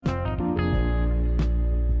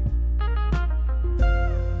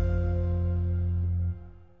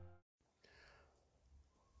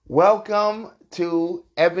Welcome to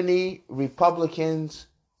Ebony Republicans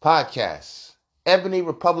Podcast. Ebony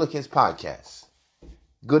Republicans Podcast.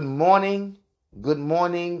 Good morning,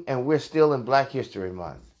 and we're still in Black History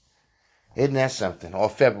Month. Isn't that something? Or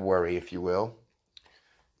February, if you will.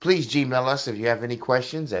 Please Gmail us if you have any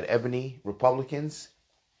questions at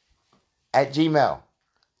ebonyrepublicans@gmail.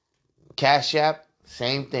 Cash App,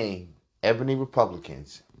 same thing. Ebony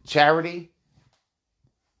Republicans. Charity,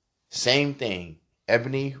 same thing.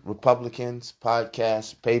 Ebony Republicans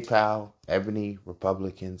Podcast. PayPal, Ebony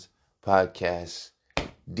Republicans Podcast.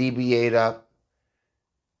 DB8 up.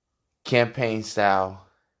 Campaign style.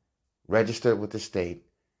 Registered with the state.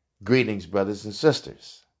 Greetings, brothers and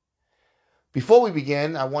sisters. Before we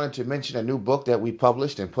begin, I wanted to mention a new book that we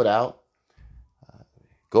published and put out.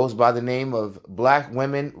 Goes by the name of Black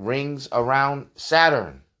Women Rings Around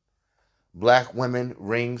Saturn. Black Women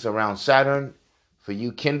Rings Around Saturn. For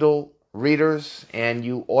you Kindle readers and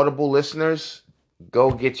you Audible listeners,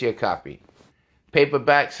 go get you a copy.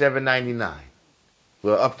 Paperback, $7.99.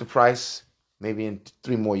 We'll up the price maybe in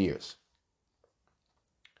 3 more years.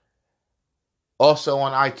 Also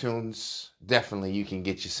on iTunes, definitely you can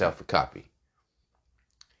get yourself a copy.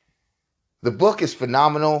 The book is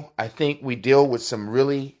phenomenal. I think we deal with some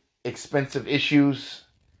really expensive issues,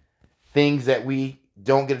 things that we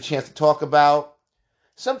don't get a chance to talk about.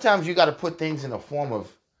 Sometimes you got to put things in a form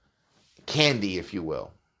of candy, if you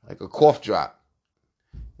will, like a cough drop.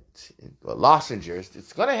 A lozenge.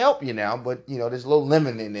 It's going to help you now, but, there's a little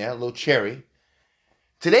lemon in there, a little cherry.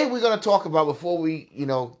 Today we're going to talk about, before we,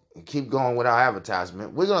 keep going with our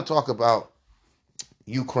advertisement, we're going to talk about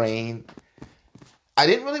Ukraine. I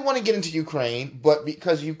didn't really want to get into Ukraine, but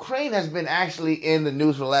because Ukraine has been actually in the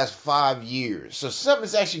news for the last 5 years. So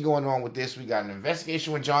something's actually going on with this. We got an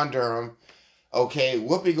investigation with John Durham. Okay,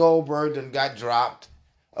 Whoopi Goldberg done got dropped.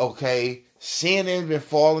 Okay, CNN been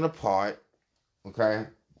falling apart. Okay,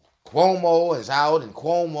 Cuomo is out and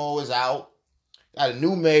Cuomo is out. Got a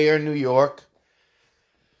new mayor in New York.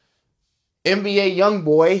 NBA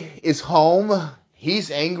YoungBoy is home. He's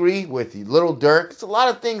angry with Little Dirk. It's a lot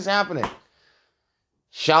of things happening.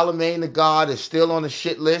 Charlemagne the God is still on the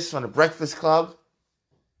shit list on the Breakfast Club.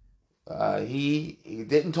 He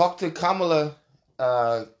didn't talk to Kamala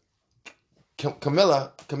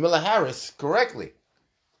Harris correctly.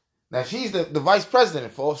 Now she's the vice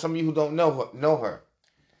president, for some of you who don't know her,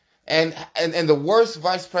 and the worst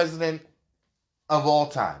vice president of all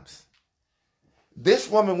times. This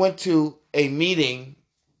woman went to a meeting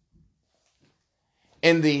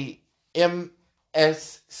in the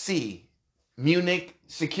MSC, Munich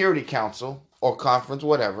Security Council or conference,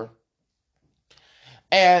 whatever.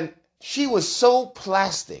 And she was so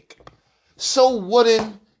plastic, so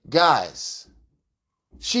wooden, guys.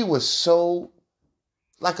 She was so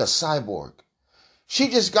like a cyborg. She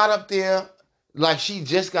just got up there like she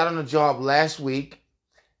just got on the job last week,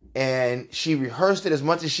 and she rehearsed it as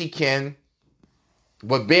much as she can,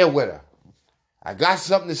 but bear with her. I got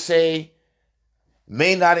something to say.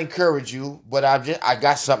 May not encourage you, but I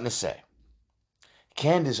got something to say.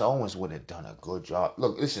 Candace Owens would have done a good job.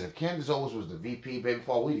 Look, listen, if Candace Owens was the VP, baby,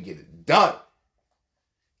 before we'd get it done.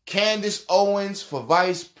 Candace Owens for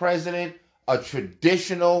vice president, a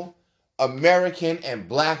traditional American and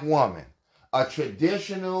black woman. A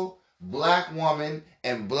traditional black woman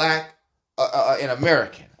and black, an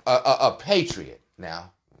American. A patriot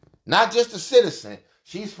now. Not just a citizen.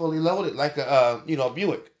 She's fully loaded like a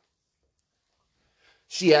Buick.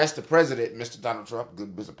 She asked the president, Mr. Donald Trump,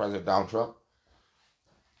 good Mr. President Donald Trump,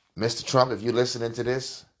 Mr. Trump, if you're listening to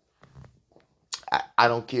this, I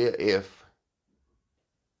don't care if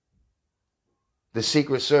the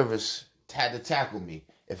Secret Service had to tackle me.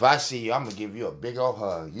 If I see you, I'm going to give you a big old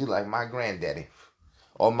hug. You like my granddaddy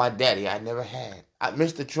or my daddy I never had.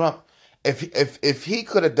 Mr. Trump, if he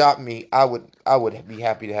could adopt me, I would be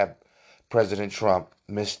happy to have President Trump,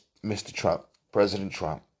 Mr. Trump, President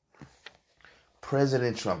Trump.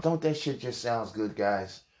 President Trump. Don't that shit just sounds good,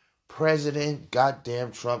 guys? President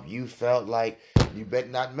goddamn Trump, you felt like you better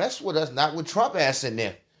not mess with us, not with Trump ass in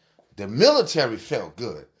there. The military felt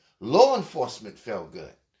good. Law enforcement felt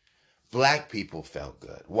good. Black people felt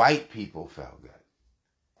good. White people felt good.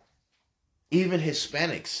 Even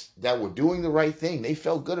Hispanics that were doing the right thing, they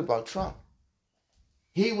felt good about Trump.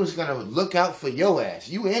 He was gonna look out for your ass.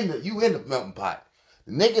 You in the melting pot.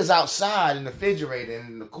 The niggas outside in the refrigerator and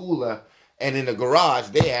in the cooler and in the garage,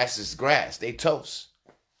 they ass is grass. They toast.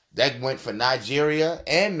 That went for Nigeria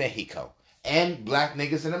and Mexico and black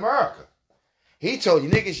niggas in America. He told you,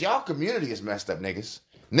 niggas, y'all community is messed up, niggas.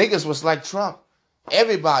 Niggas was like Trump.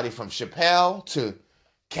 Everybody from Chappelle to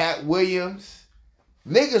Cat Williams,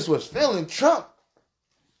 niggas was feeling Trump.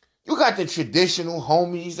 You got the traditional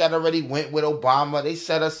homies that already went with Obama. They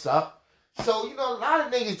set us up. So, a lot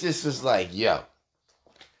of niggas just was like, yo,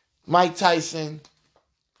 Mike Tyson,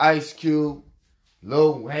 Ice Cube,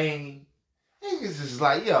 Lil Wayne. Niggas is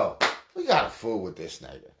like, yo, we gotta fool with this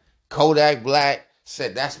nigga. Kodak Black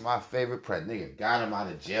said, that's my favorite president. Nigga got him out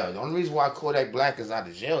of jail. The only reason why Kodak Black is out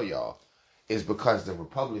of jail, y'all, is because the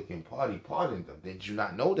Republican Party pardoned him. Did you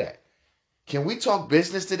not know that? Can we talk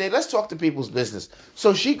business today? Let's talk to people's business.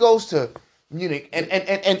 So she goes to Munich,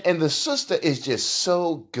 and the sister is just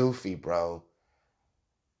so goofy, bro.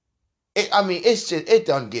 It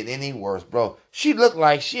doesn't get any worse, bro. She looked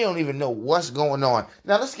like she don't even know what's going on.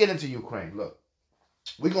 Now, let's get into Ukraine. Look,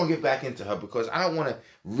 we're going to get back into her because I don't want to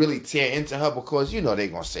really tear into her because, they're going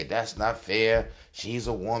to say that's not fair. She's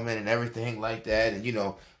a woman and everything like that.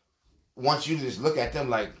 And, once you just look at them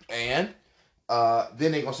like, and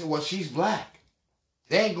then they're going to say, well, she's black.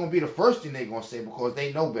 They ain't going to be the first thing they're going to say because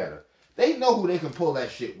they know better. They know who they can pull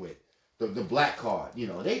that shit with. The black card.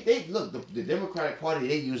 They look, the Democratic Party,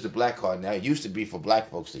 they use the black card now. It used to be for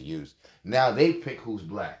black folks to use. Now they pick who's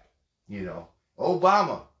black.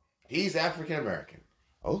 Obama, he's African American.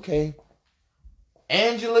 Okay.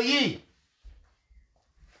 Angela Yee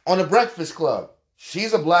on the Breakfast Club.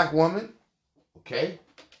 She's a black woman. Okay.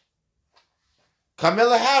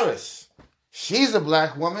 Kamala Harris. She's a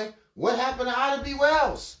black woman. What happened to Ida B.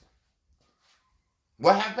 Wells?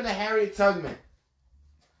 What happened to Harriet Tubman?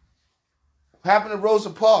 What happened to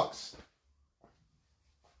Rosa Parks?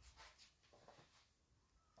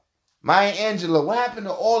 Maya Angelou. What happened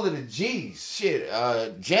to all of the G's? Shit.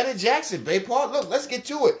 Janet Jackson, babe. Paul, look, let's get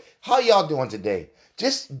to it. How y'all doing today?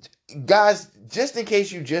 Guys, just in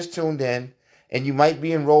case you just tuned in and you might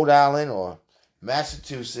be in Rhode Island or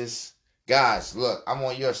Massachusetts, guys, look, I'm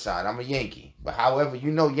on your side. I'm a Yankee. But however,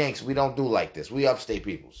 Yanks, we don't do like this. We upstate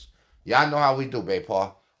peoples. Y'all know how we do, babe,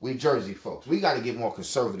 Paul. We Jersey folks. We got to get more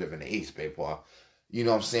conservative in the East, babe, Paul. You know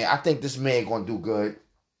what I'm saying? I think this man going to do good.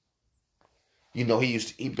 He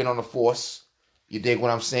been on the force. You dig what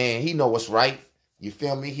I'm saying? He know what's right. You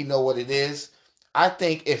feel me? He know what it is. I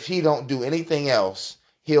think if he don't do anything else,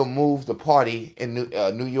 he'll move the party in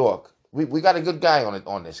New York. We got a good guy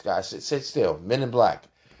on this guy. Sit still. Men in Black.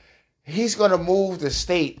 He's going to move the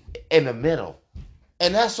state in the middle.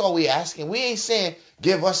 And that's all we asking. We ain't saying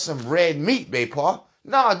give us some red meat, babe, Paul.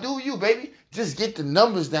 Nah, do you, baby. Just get the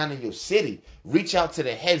numbers down in your city. Reach out to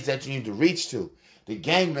the heads that you need to reach to. The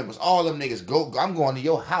gang members, all them niggas, go. I'm going to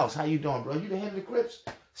your house. How you doing, bro? You the head of the Crips?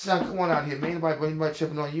 Son, come on out here, man. Anybody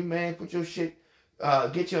tripping on you, man? Put your shit,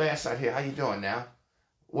 get your ass out here. How you doing now?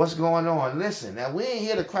 What's going on? Listen, now we ain't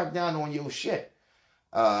here to crack down on your shit.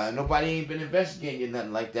 Nobody ain't been investigating you,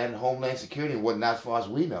 nothing like that in Homeland Security and whatnot as far as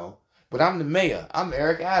we know. But I'm the mayor. I'm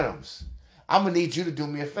Eric Adams. I'm going to need you to do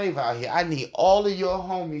me a favor out here. I need all of your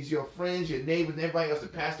homies, your friends, your neighbors, and everybody else to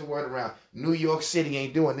pass the word around. New York City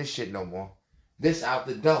ain't doing this shit no more. This out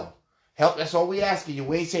the door. Help, that's all we asking you.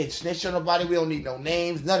 We ain't saying snitch on nobody. We don't need no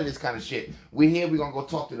names. None of this kind of shit. We here. We going to go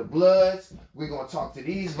talk to the Bloods. We going to talk to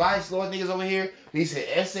these Vice Lord niggas over here. These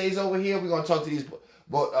essays over here. We going to talk to these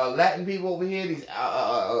Latin people over here. These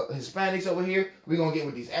Hispanics over here. We going to get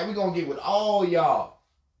with these. And we going to get with all y'all.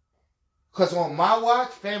 Because on my watch,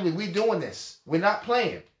 family, we doing this. We're not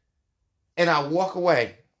playing. And I walk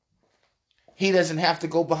away. He doesn't have to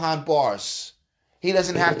go behind bars. He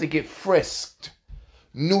doesn't have to get frisked.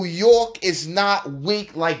 New York is not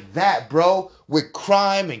weak like that, bro. With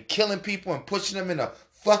crime and killing people and pushing them in a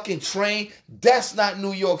fucking train. That's not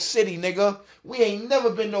New York City, nigga. We ain't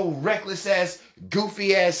never been no reckless-ass,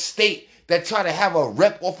 goofy-ass state that try to have a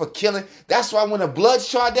rep off of killing. That's why when the Bloods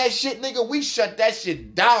tried that shit, nigga, we shut that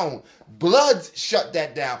shit down. Bloods shut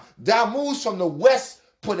that down. Damoos from the West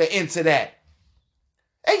put an end to that.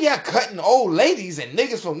 And y'all cutting old ladies and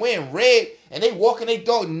niggas from wearing red and they walking their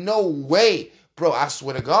dog. No way. Bro, I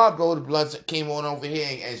swear to God, bro, the Bloods came on over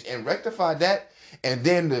here and rectified that. And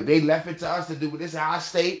then they left it to us to do with this our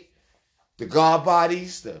state. The guard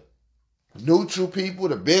bodies, the neutral people,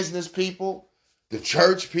 the business people, the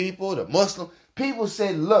church people, the Muslim people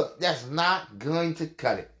said, look, that's not going to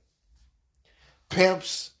cut it.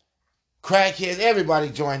 Pimps, crackheads, everybody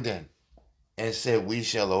joined in and said, we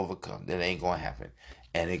shall overcome. That ain't going to happen.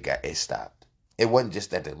 And it stopped. It wasn't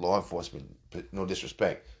just that the law enforcement, no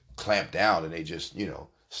disrespect, clamped down and they just,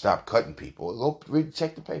 stopped cutting people. Go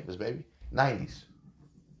check the papers, baby. 90s.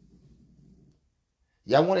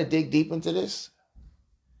 Y'all want to dig deep into this?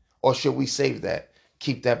 Or should we save that?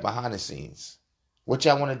 Keep that behind the scenes? What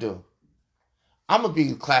y'all want to do? I'm going to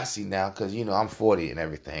be classy now because, I'm 40 and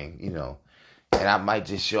everything, and I might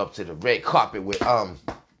just show up to the red carpet with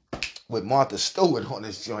Martha Stewart on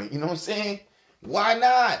this joint. You know what I'm saying? Why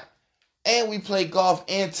not? And we play golf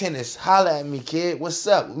and tennis. Holla at me, kid. What's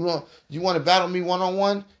up? You want to battle me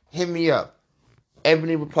one-on-one? Hit me up.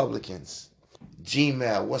 Ebony Republicans.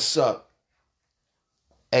 Gmail. What's up?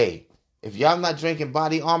 Hey, if y'all not drinking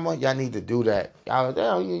Body Armor, y'all need to do that.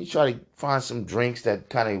 You try to find some drinks that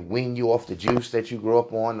kind of wean you off the juice that you grew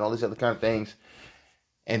up on and all these other kind of things.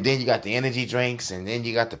 And then you got the energy drinks, and then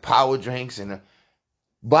you got the power drinks, and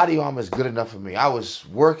Body Armor is good enough for me. I was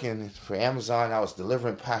working for Amazon. I was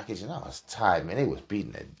delivering package, and I was tired, man. They was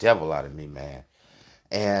beating the devil out of me, man.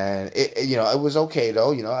 And it was okay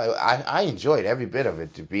though. I enjoyed every bit of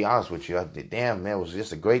it. To be honest with you, damn man, it was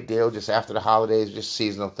just a great deal. Just after the holidays, just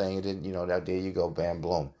seasonal thing. And then that there you go, bam,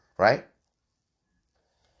 boom, right?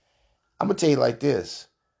 I'm gonna tell you like this.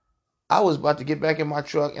 I was about to get back in my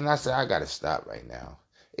truck, and I said I gotta stop right now.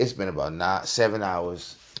 It's been about 7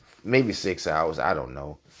 hours, maybe 6 hours. I don't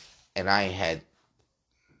know, and I ain't had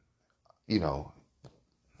no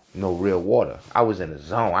real water. I was in a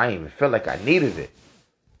zone. I didn't even feel like I needed it.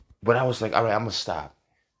 But I was like, all right, I'm going to stop.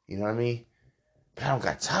 You know what I mean? But I don't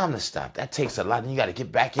got time to stop. That takes a lot. Then you got to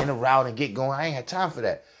get back in the route and get going. I ain't had time for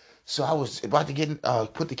that. So I was about to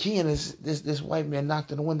put the key in. This white man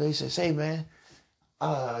knocked on the window. He says, hey, man,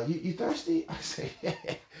 you thirsty? I said, yeah.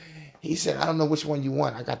 He said, I don't know which one you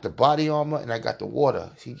want. I got the Body Armor and I got the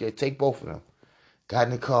water. He said, take both of them. Got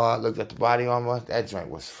in the car, looked at the Body Armor. That joint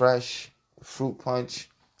was fresh, fruit punch.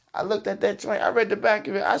 I looked at that joint. I read the back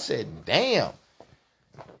of it. I said, damn.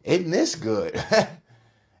 Isn't this good?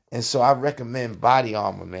 And so I recommend Body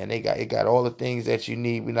Armor, man. It got all the things that you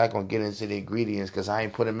need. We're not going to get into the ingredients because I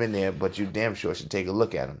ain't put them in there, but you damn sure should take a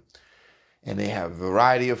look at them. And they have a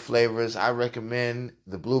variety of flavors. I recommend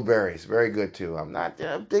the blueberries. Very good, too. I'm not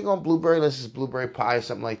big on blueberry unless it's blueberry pie or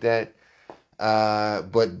something like that.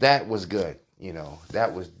 But that was good.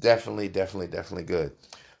 That was definitely good.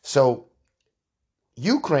 So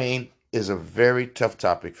Ukraine is a very tough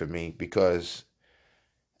topic for me because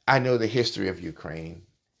I know the history of Ukraine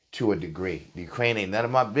to a degree. Ukraine ain't none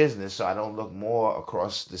of my business, so I don't look more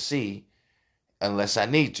across the sea unless I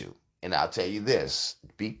need to. And I'll tell you this,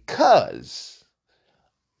 because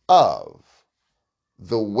of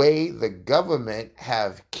the way the government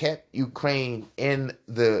have kept Ukraine in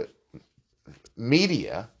the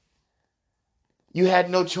media, you had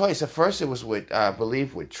no choice. At first it was I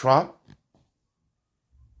believe with Trump,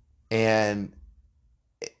 and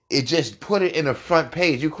it just put it in the front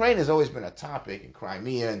page. Ukraine has always been a topic in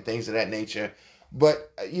Crimea and things of that nature.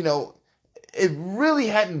 But, it really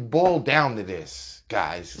hadn't boiled down to this,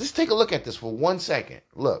 guys. Let's take a look at this for 1 second.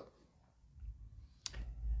 Look.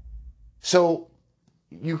 So,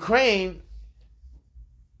 Ukraine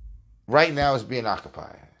right now is being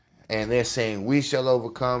occupied. And they're saying, we shall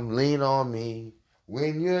overcome, lean on me.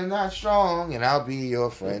 When you're not strong, and I'll be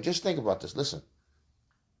your friend. Just think about this. Listen.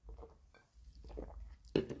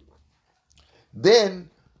 Then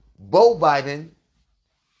Beau Biden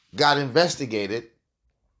got investigated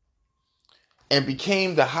and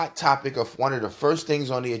became the hot topic of one of the first things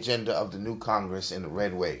on the agenda of the new Congress in the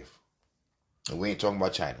red wave. And we ain't talking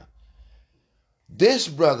about China. This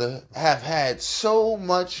brother have had so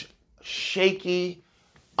much shaky,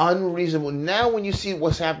 unreasonable. Now when you see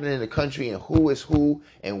what's happening in the country and who is who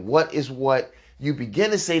and what is what, you begin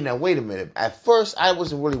to say, now, wait a minute. At first, I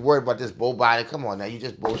wasn't really worried about this Beau Biden. Come on now, you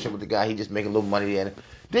just bullshit with the guy. He just making a little money there.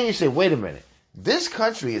 Then you say, wait a minute. This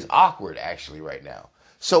country is awkward, actually, right now.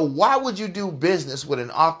 So why would you do business with an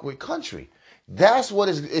awkward country? That's what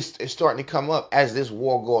is starting to come up as this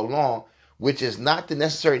war go along, which is not the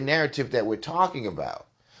necessary narrative that we're talking about,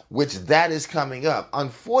 which that is coming up.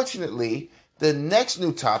 Unfortunately, the next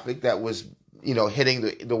new topic that was, hitting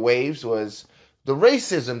the waves was the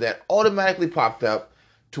racism that automatically popped up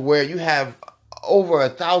to where you have over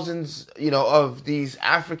 1,000, of these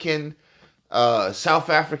African, South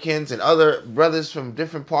Africans and other brothers from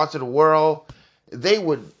different parts of the world. They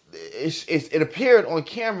would, it appeared on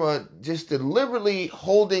camera, just deliberately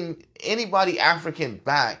holding anybody African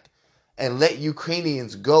back and let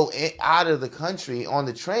Ukrainians go out of the country on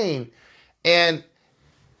the train. And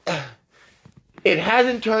it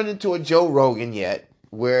hasn't turned into a Joe Rogan yet,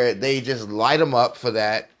 where they just light them up for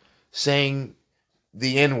that, saying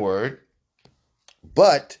the N-word.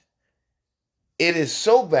 But it is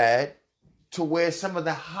so bad to where some of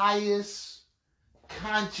the highest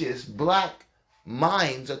conscious black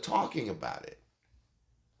minds are talking about it.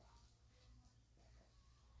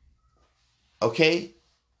 Okay?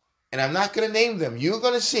 And I'm not going to name them. You're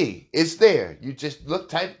going to see. It's there. You just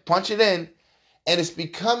punch it in, and it's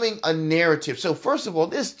becoming a narrative. So first of all,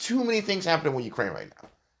 there's too many things happening with Ukraine right now.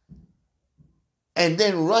 And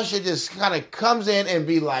then Russia just kind of comes in and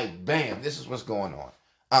be like, bam, this is what's going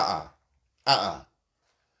on. Uh-uh.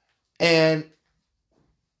 And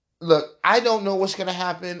look, I don't know what's going to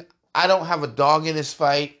happen. I don't have a dog in this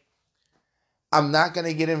fight. I'm not going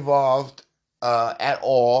to get involved at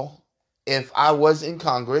all. If I was in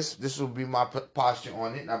Congress, this would be my posture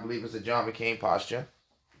on it, and I believe it's a John McCain posture.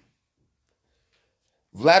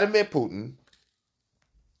 Vladimir Putin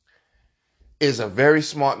is a very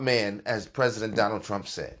smart man, as President Donald Trump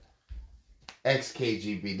said.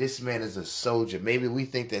 Ex-KGB. This man is a soldier. Maybe we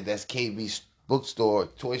think that that's KB's bookstore,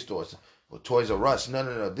 toy stores, or Toys R Us. No,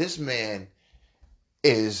 no, no. This man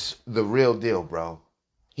is the real deal, bro.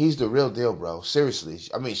 He's the real deal, bro. Seriously.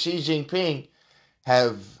 I mean, Xi Jinping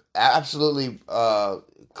have absolutely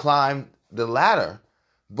climbed the ladder,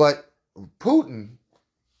 but Putin,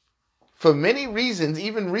 for many reasons,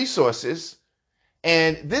 even resources,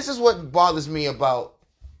 and this is what bothers me about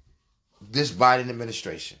this Biden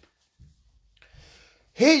administration.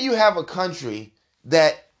 Here you have a country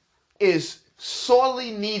that is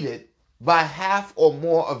sorely needed by half or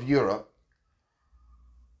more of Europe,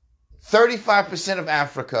 35% of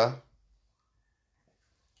Africa,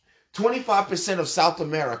 25% of South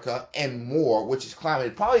America and more, which is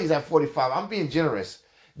climate, probably is at 45. I'm being generous.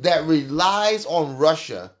 That relies on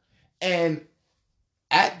Russia. And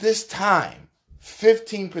at this time,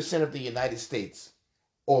 15% of the United States,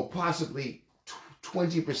 or possibly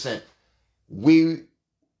 20%, we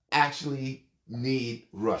actually need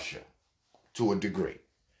Russia to a degree.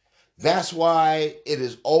 That's why it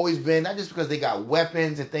has always been, not just because they got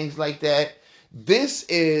weapons and things like that. This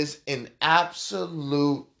is an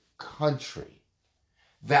absolute country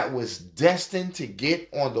that was destined to get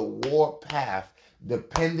on the war path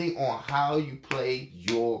depending on how you play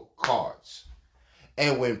your cards.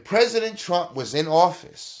 And when President Trump was in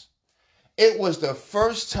office, it was the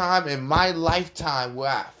first time in my lifetime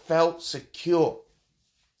where I felt secure.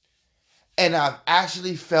 And I've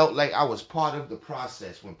actually felt like I was part of the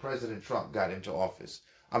process when President Trump got into office.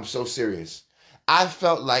 I'm so serious. I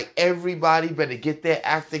felt like everybody better get their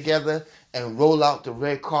act together and roll out the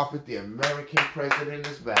red carpet. The American president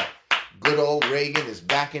is back. Good old Reagan is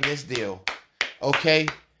back in this deal. Okay?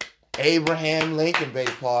 Abraham Lincoln,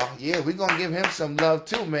 baby, Paul. Yeah, we're going to give him some love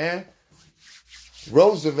too, man.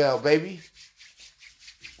 Roosevelt, baby.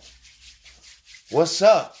 What's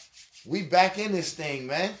up? We back in this thing,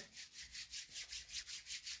 man.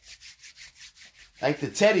 Like the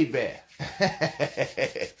teddy bear.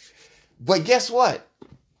 But guess what?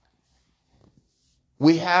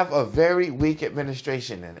 We have a very weak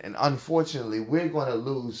administration, and unfortunately, we're going to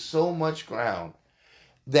lose so much ground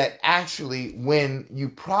that actually, when you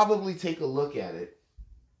probably take a look at it,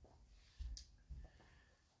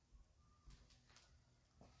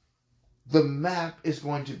 the map is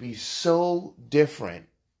going to be so different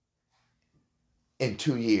in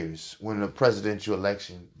 2 years when the presidential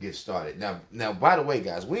election gets started. Now, by the way,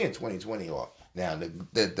 guys, we're in 2020 now.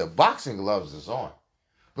 The boxing gloves is on.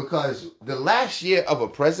 Because the last year of a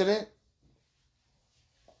president,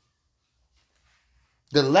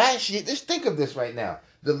 just think of this right now.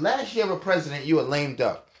 The last year of a president, you are lame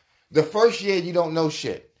duck. The first year, you don't know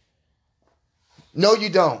shit. No, you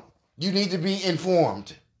don't. You need to be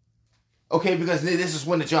informed. Okay, because this is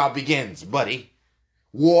when the job begins, buddy.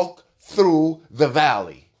 Walk through the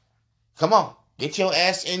valley. Come on, get your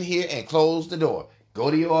ass in here and close the door. Go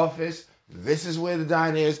to your office. This is where the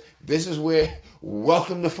dine is. This is where,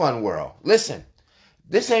 welcome to Fun World. Listen,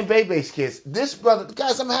 this ain't Bebe's Kids. This brother,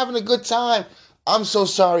 guys, I'm having a good time. I'm so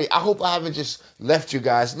sorry. I hope I haven't just left you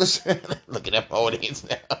guys. Listen, look at that audience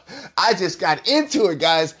now. I just got into it,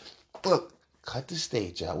 guys. Look, cut the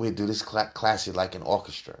stage out. We'll do this classy like an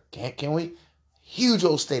orchestra. Can we? Huge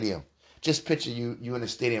old stadium. Just picture you in a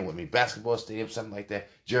stadium with me. Basketball stadium, something like that.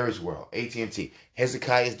 Jerry's World, AT&T.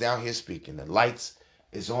 Hezekiah is down here speaking. The lights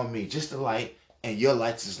is on me. Just the light. And your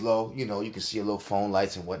lights is low. You know, you can see your little phone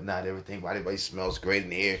lights and whatnot, everything. Everybody smells great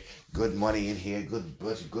in here. Good money in here. Good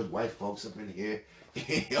bunch of good white folks up in here.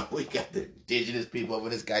 You know, we got the indigenous people over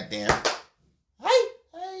this goddamn.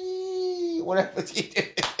 Hey, whatever.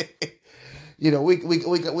 You know, we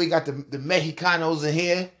got the Mexicanos in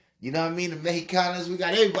here. You know what I mean? The Mexicanos. We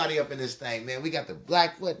got everybody up in this thing, man. We got the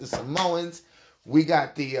Blackfoot, the Samoans. We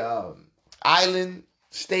got the island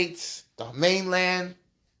states, the mainland.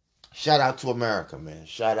 Shout out to America, man.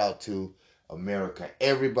 Shout out to America.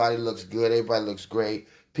 Everybody looks good. Everybody looks great.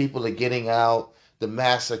 People are getting out. The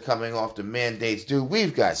masks are coming off. The mandates. Dude,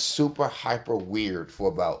 we've got super hyper weird for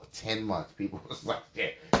about 10 months. People was like,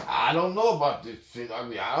 yeah, I don't know about this shit. I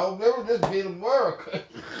mean, I don't remember this being America.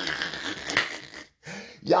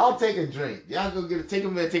 Y'all take a drink. Y'all go take a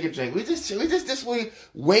minute, take a drink. We just this week.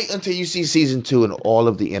 Wait until you see season 2 and all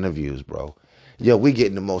of the interviews, bro. Yo, we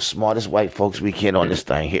getting the most smartest white folks we can on this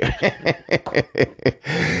thing here.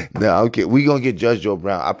 No, okay, we gonna get Judge Joe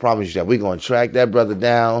Brown. I promise you that. We gonna track that brother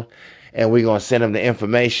down, and we gonna send him the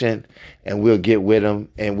information, and we'll get with him,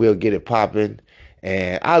 and we'll get it popping.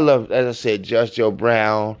 And I love, as I said, Judge Joe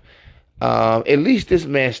Brown. At least this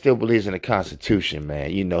man still believes in the Constitution, man.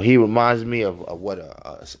 You know, he reminds me of what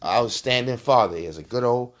a outstanding father is. A good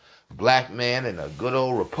old black man and a good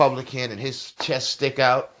old Republican, and his chest stick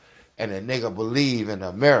out, and a nigga believe in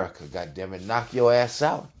America. Goddamn it, knock your ass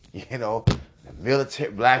out. You know, a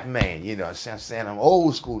military black man. You know, I'm saying I'm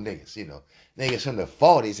old school niggas. You know, niggas from the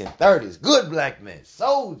 40s and 30s, good black men,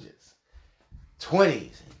 soldiers,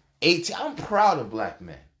 20s, 18. I'm proud of black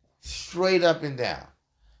men, straight up and down.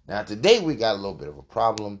 Now, today we got a little bit of a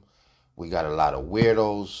problem. We got a lot of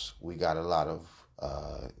weirdos. We got a lot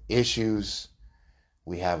of issues.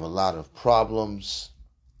 We have a lot of problems.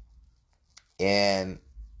 And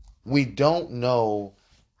we don't know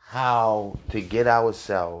how to get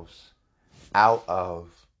ourselves out of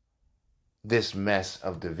this mess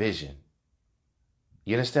of division.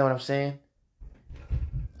 You understand what I'm saying?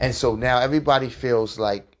 And so now everybody feels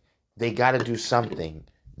like they got to do something.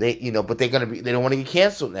 But they don't want to get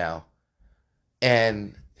canceled now.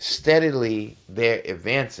 And steadily they're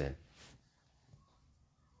advancing.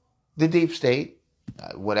 The deep state,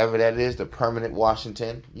 whatever that is, the permanent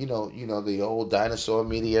Washington, the old dinosaur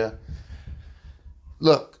media.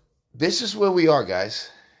 Look, this is where we are, guys.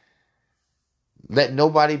 Let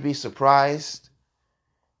nobody be surprised,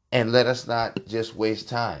 and let us not just waste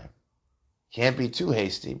time. Can't be too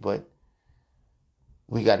hasty, but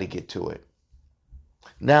we got to get to it.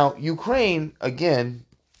 Now, Ukraine, again,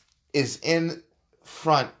 is in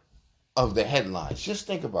front of the headlines. Just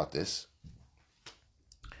think about this.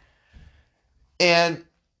 And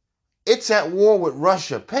it's at war with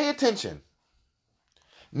Russia. Pay attention.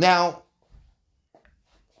 Now,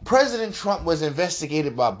 President Trump was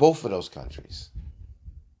investigated by both of those countries.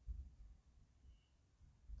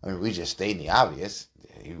 I mean, we just stating the obvious.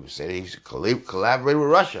 He said he should collaborate with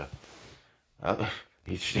Russia.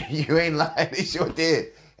 You ain't lying. He sure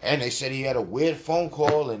did. And they said he had a weird phone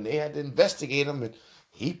call, and they had to investigate him. And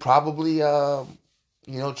he probably,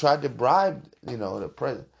 tried to bribe, the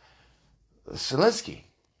president, Zelensky,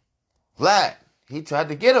 Vlad. He tried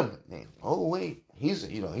to get him. Oh wait, he's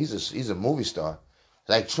a movie star,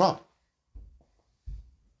 like Trump,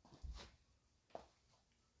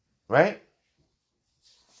 right?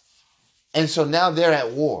 And so now they're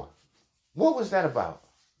at war. What was that about?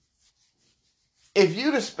 If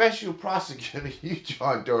you the special prosecutor, you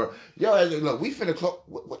John Durham, look, we finna close.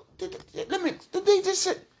 They just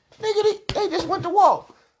said, nigga, they just went to war.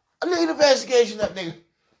 I need an investigation up, nigga.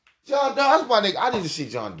 John Durham, that's my nigga. I need to see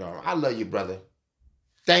John Durham. I love you, brother.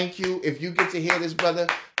 Thank you. If you get to hear this, brother,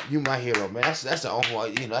 you my hero, man. That's the uncle.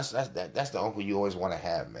 That's the uncle you always want to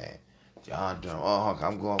have, man. John Durham. Oh,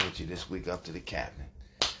 I'm going with you this week up to the cabinet.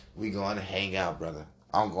 We going to hang out, brother.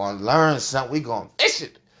 I'm going to learn something. We going to fish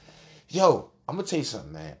it. Yo, I'm going to tell you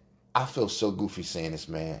something, man. I feel so goofy saying this,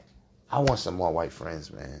 man. I want some more white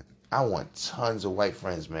friends, man. I want tons of white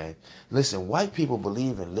friends, man. Listen, white people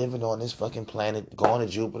believe in living on this fucking planet, going to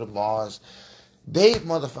Jupiter, Mars. They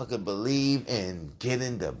motherfucker believe in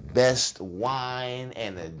getting the best wine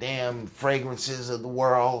and the damn fragrances of the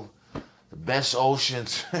world, the best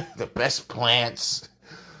oceans, the best plants,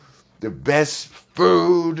 the best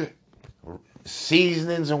food,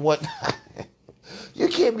 seasonings and whatnot. You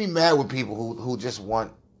can't be mad with people who just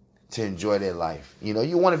want to enjoy their life.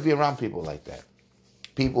 You want to be around people like that.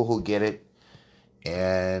 People who get it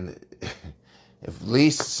and at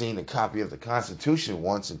least seen a copy of the Constitution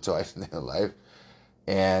once and twice in their life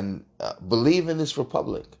and believe in this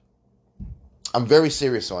republic. I'm very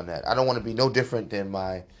serious on that. I don't want to be no different than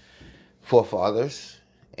my forefathers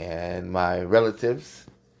and my relatives,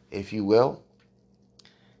 if you will.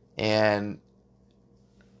 And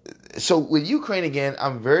so with Ukraine again,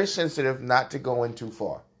 I'm very sensitive not to go in too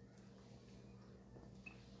far.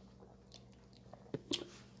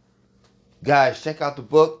 Guys, check out the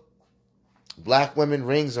book, Black Women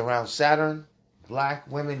Rings Around Saturn.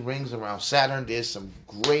 Black Women Rings Around Saturn. There's some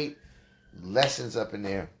great lessons up in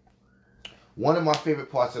there. One of my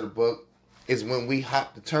favorite parts of the book is when we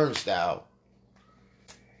hop the turnstile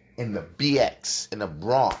in the BX, in the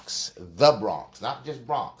Bronx, not just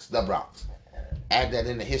Bronx, the Bronx. Add that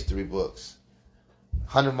in the history books.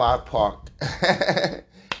 100 Mile Park.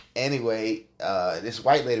 Anyway, this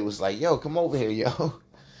white lady was like, yo, come over here, yo.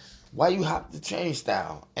 Why you hop the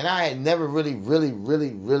turnstile? And I had never really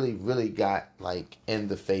got like in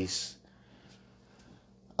the face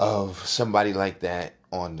of somebody like that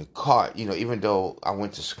on the cart. Even though I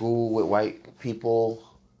went to school with white people,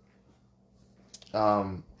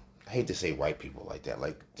 I hate to say white people like that,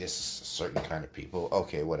 like just a certain kind of people.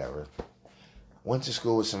 Okay, whatever. Went to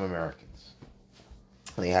school with some Americans.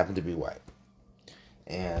 And they happened to be white.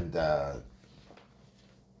 And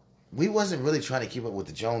we wasn't really trying to keep up with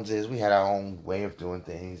the Joneses. We had our own way of doing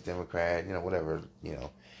things, Democrat, whatever.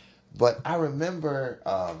 But I remember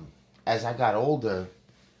as I got older,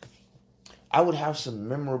 I would have some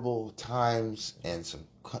memorable times and some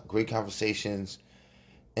great conversations.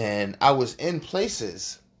 And I was in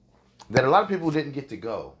places that a lot of people didn't get to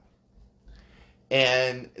go.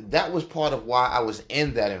 And that was part of why I was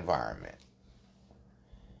in that environment.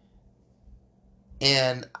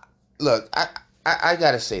 And look, I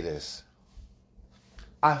got to say this.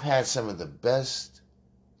 I've had some of the best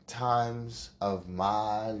times of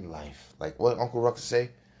my life. Like what Uncle Ruckus say?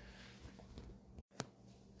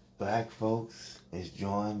 Black folks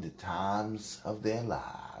enjoying the times of their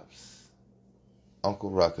lives.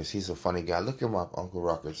 Uncle Ruckus, he's a funny guy. Look him up, Uncle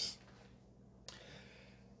Ruckus.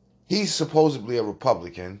 He's supposedly a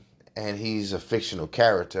Republican, and he's a fictional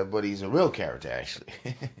character, but he's a real character, actually.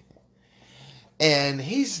 And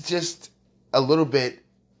he's just a little bit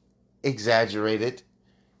exaggerated,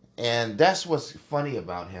 and that's what's funny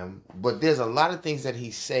about him. But there's a lot of things that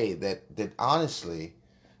he say that honestly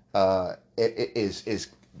is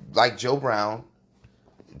like Joe Brown,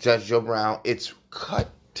 Judge Joe Brown. It's cut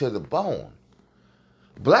to the bone.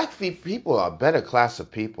 Black people are a better class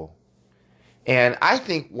of people. And I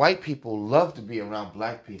think white people love to be around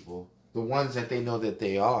black people, the ones that they know that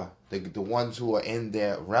they are, the ones who are in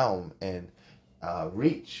their realm and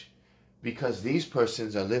reach, because these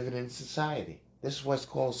persons are living in society. This is what's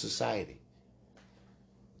called society.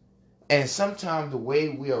 And sometimes the way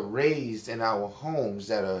we are raised in our homes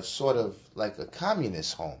that are sort of like a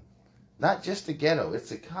communist home, not just a ghetto,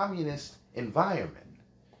 it's a communist environment.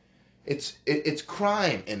 It's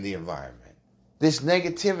crime in the environment. There's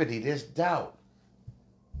negativity, there's doubt,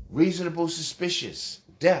 reasonable suspicious,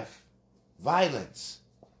 death, violence,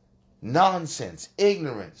 nonsense,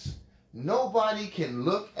 ignorance. Nobody can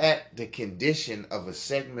look at the condition of a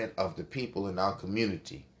segment of the people in our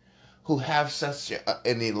community who have such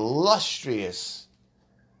an illustrious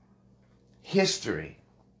history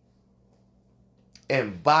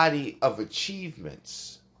and body of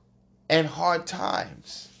achievements and hard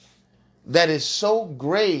times that is so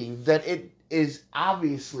grave that it is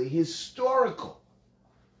obviously historical.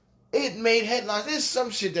 It made headlines. There's some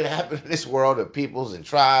shit that happened in this world of peoples and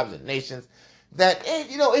tribes and nations that,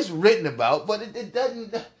 it's written about, but it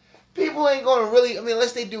doesn't, people ain't going to really,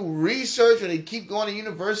 unless they do research or they keep going to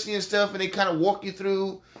university and stuff and they kind of walk you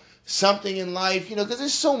through something in life, because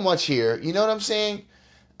there's so much here, you know what I'm saying?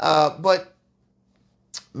 But,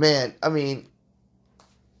 man,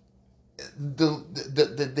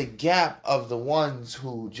 the gap of the ones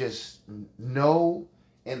who just know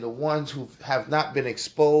and the ones who have not been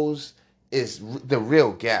exposed is the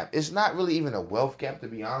real gap. It's not really even a wealth gap, to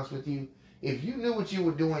be honest with you. If you knew what you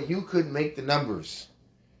were doing, you couldn't make the numbers.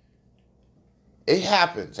 It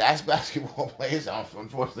happens. Ask basketball players,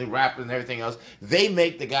 unfortunately, rappers and everything else. They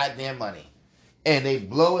make the goddamn money. And they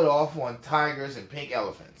blow it off on tigers and pink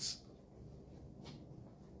elephants.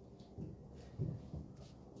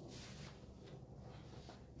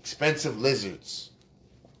 Expensive lizards.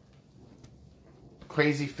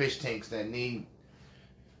 Crazy fish tanks that need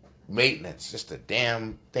maintenance. Just a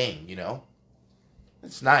damn thing,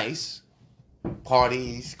 It's nice.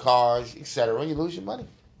 Parties, cars, etc. You lose your money.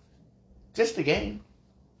 Just a game.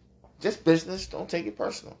 Just business. Don't take it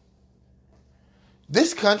personal.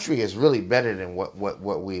 This country is really better than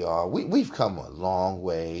what we are. We've come a long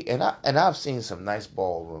way. And I've seen some nice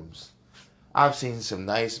ballrooms. I've seen some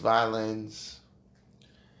nice violins.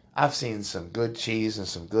 I've seen some good cheese and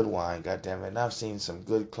some good wine, goddammit. And I've seen some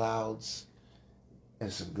good clouds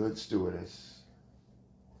and some good stewardess.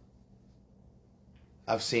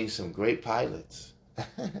 I've seen some great pilots.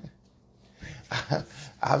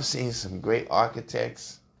 I've seen some great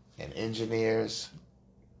architects and engineers.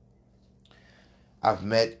 I've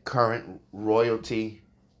met current royalty.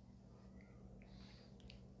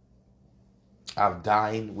 I've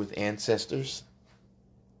dined with ancestors.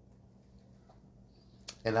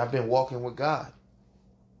 And I've been walking with God.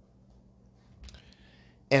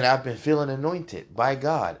 And I've been feeling anointed by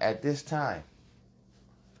God at this time.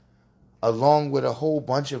 Along with a whole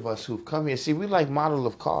bunch of us who've come here. See, we like model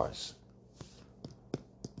of cars.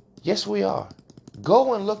 Yes, we are.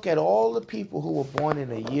 Go and look at all the people who were born in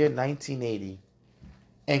the year 1980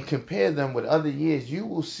 and compare them with other years. You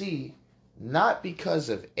will see, not because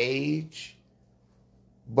of age,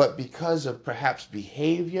 But because of perhaps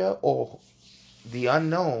behavior or the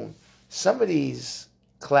unknown, some of these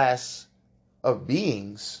class of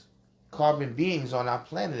beings, carbon beings on our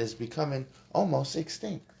planet, is becoming almost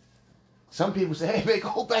extinct. Some people say, hey, man,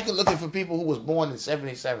 go back and looking for people who was born in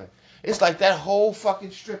 77. It's like that whole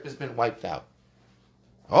fucking strip has been wiped out.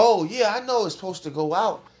 Oh, yeah, I know it's supposed to go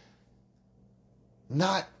out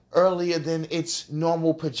not earlier than its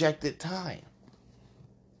normal projected time.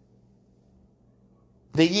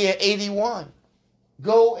 The year 81.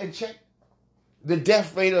 Go and check the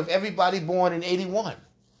death rate of everybody born in 81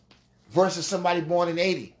 versus somebody born in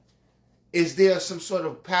 80. Is there some sort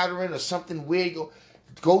of pattern or something weird?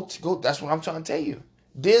 Go. That's what I'm trying to tell you.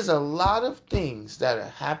 There's a lot of things that are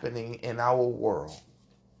happening in our world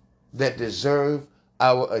that deserve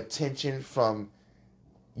our attention, from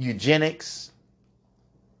eugenics,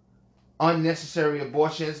 unnecessary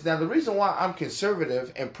abortions. Now, the reason why I'm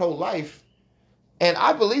conservative and pro-life, and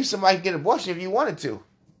I believe somebody can get an abortion if you wanted to,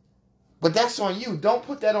 but that's on you. Don't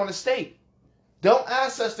put that on the state. Don't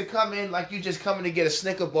ask us to come in like you just coming to get a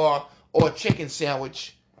Snicker bar or a chicken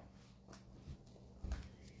sandwich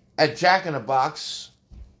at Jack in the Box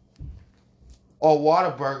or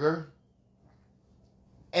Whataburger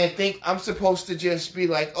and think I'm supposed to just be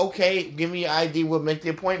like, okay, give me your ID, we'll make the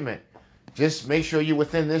appointment. Just make sure you're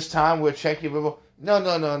within this time, we'll check your...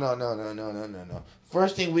 No.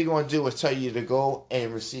 First thing we're going to do is tell you to go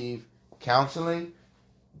and receive counseling.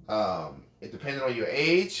 Depending on your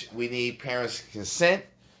age, we need parents' consent.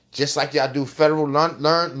 Just like y'all do federal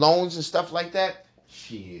loans and stuff like that.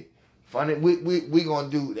 Shit. We going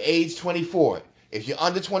to do the age 24. If you're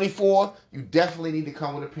under 24, you definitely need to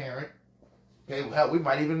come with a parent. Okay, well, hell, we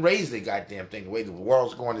might even raise the goddamn thing. The way the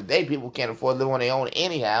world's going today, people can't afford to live on their own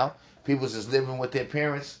anyhow. People's just living with their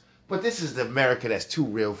parents. But this is the America that's too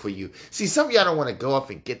real for you. See, some of y'all don't want to go up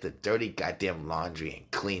and get the dirty goddamn laundry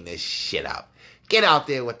and clean this shit out. Get out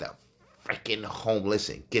there with the freaking homeless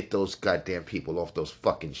and get those goddamn people off those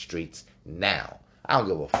fucking streets now. I don't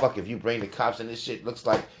give a fuck if you bring the cops and this shit looks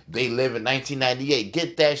like they live in 1998.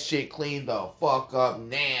 Get that shit cleaned the fuck up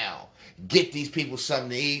now. Get these people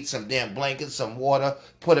something to eat, some damn blankets, some water,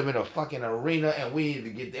 put them in a fucking arena, and we need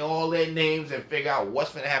to get all their names and figure out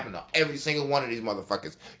what's going to happen to every single one of these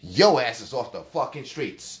motherfuckers. Your ass is off the fucking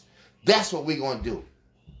streets. That's what we going to do.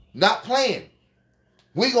 Not playing.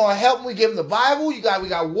 We going to help them. We give them the Bible. We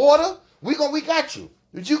got water. We got you.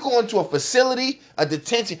 But you go into a facility, a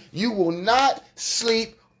detention, you will not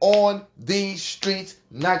sleep on these streets.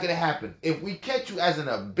 Not gonna happen. If we catch you as an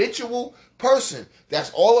habitual person,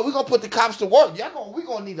 that's all. We're gonna put the cops to work. We're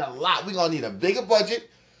gonna need a lot. We're gonna need a bigger budget.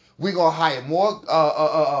 We're gonna hire more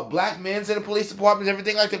black men in the police departments,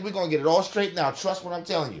 everything like that. We're gonna get it all straightened out. Trust what I'm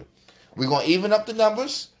telling you. We're gonna even up the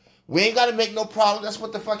numbers. We ain't got to make no problem. That's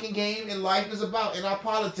what the fucking game in life is about. In our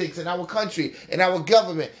politics, in our country, in our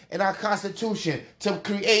government, in our constitution. To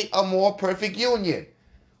create a more perfect union.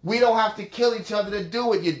 We don't have to kill each other to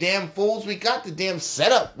do it, you damn fools. We got the damn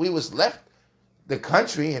setup. We was left the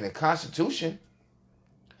country and the constitution.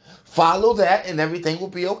 Follow that and everything will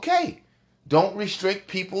be okay. Don't restrict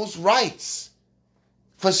people's rights.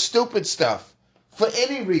 For stupid stuff. For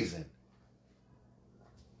any reason.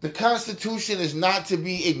 The Constitution is not to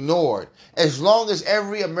be ignored. As long as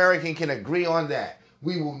every American can agree on that,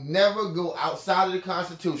 we will never go outside of the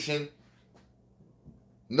Constitution.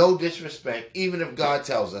 No disrespect. Even if God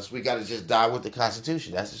tells us we got to just die with the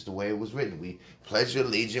Constitution. That's just the way it was written. We pledge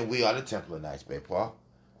allegiance. We are the Templar Knights, baby, Paul.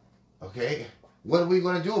 Okay? What are we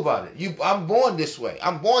going to do about it? I'm born this way.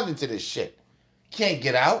 I'm born into this shit. Can't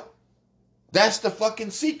get out. That's the fucking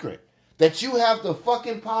secret. That you have the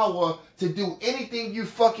fucking power to do anything you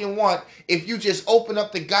fucking want if you just open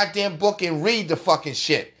up the goddamn book and read the fucking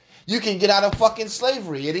shit. You can get out of fucking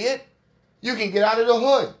slavery, idiot. You can get out of the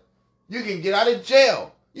hood. You can get out of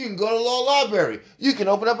jail. You can go to the law library. You can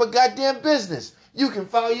open up a goddamn business. You can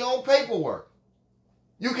file your own paperwork.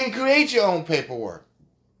 You can create your own paperwork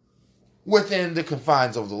within the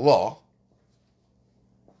confines of the law.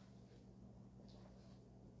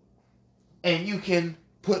 And you can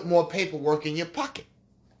put more paperwork in your pocket.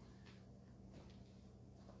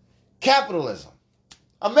 Capitalism.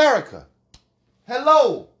 America.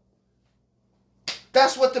 Hello.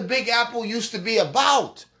 That's what the Big Apple used to be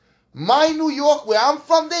about. My New York, where I'm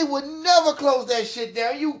from, they would never close that shit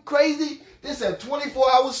down. You crazy? This is a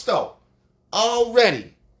 24-hour store.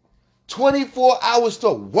 Already. 24-hour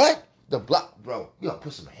store. What? Bro, you gotta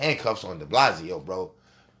put some handcuffs on de Blasio, bro.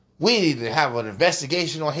 We need to have an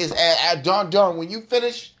investigation on his ass. Darn, when you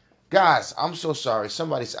finish, guys, I'm so sorry.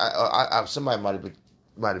 Somebody might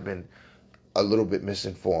have been a little bit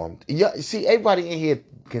misinformed. Yeah, see, everybody in here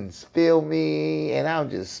can feel me, and I'm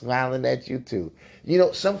just smiling at you too. You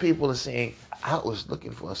know, some people are saying I was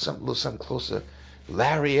looking for something closer,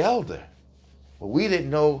 Larry Elder. Well, we didn't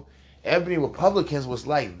know Ebony Republicans was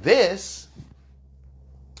like this.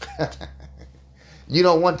 You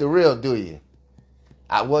don't want the real, do you?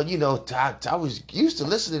 I was used to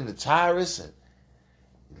listening to Tyrus and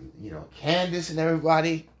Candace and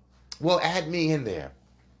everybody. Well, add me in there.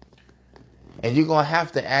 And you're going to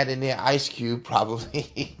have to add in there Ice Cube,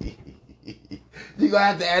 probably. You're going to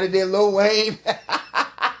have to add in there Lil Wayne.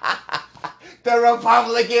 The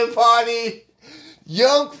Republican Party.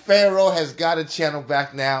 Young Pharaoh has got a channel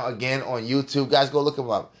back now, again, on YouTube. Guys, go look him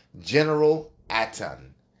up. General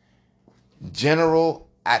Aten. General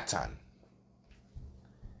Aten.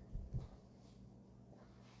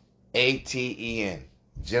 Aten.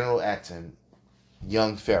 General Aten.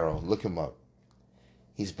 Young Pharaoh. Look him up.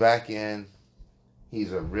 He's back in.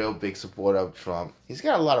 He's a real big supporter of Trump. He's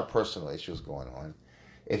got a lot of personal issues going on.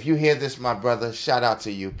 If you hear this, my brother, shout out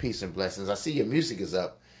to you. Peace and blessings. I see your music is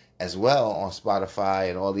up as well on Spotify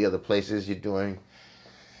and all the other places you're doing.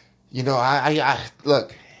 You know, I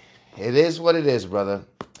look, it is what it is, brother.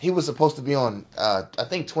 He was supposed to be on, I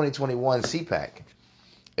think, 2021 CPAC.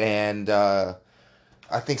 And I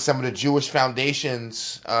think some of the Jewish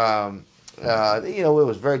foundations, it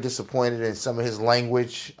was very disappointed in some of his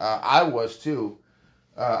language. I was too.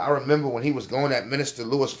 I remember when he was going at Minister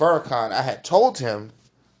Louis Farrakhan, I had told him,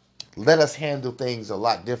 let us handle things a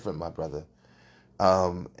lot different, my brother.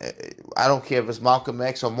 I don't care if it's Malcolm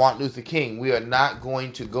X or Martin Luther King. We are not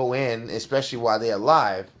going to go in, especially while they're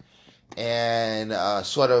alive, and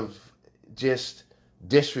sort of just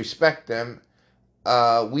disrespect them.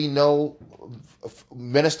 We know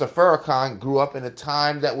Minister Farrakhan grew up in a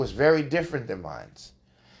time that was very different than mine.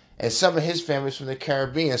 And some of his family's from the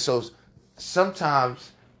Caribbean. So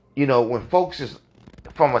sometimes, when folks is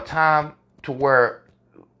from a time to where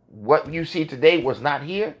what you see today was not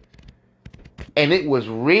here, and it was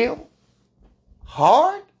real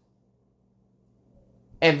hard,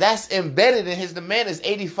 and that's embedded in his. The man is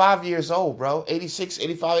 85 years old, bro. 86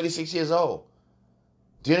 years old.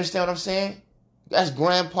 Do you understand what I'm saying? That's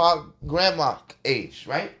grandma age,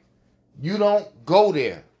 right? You don't go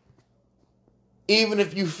there. Even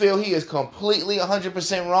if you feel he is completely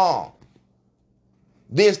 100% wrong.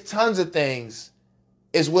 There's tons of things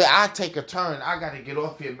is where I take a turn. I got to get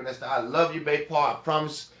off here, Minister. I love you, baby Paul. I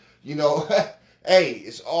promise, hey,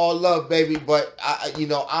 it's all love, baby. But, I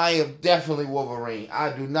am definitely Wolverine.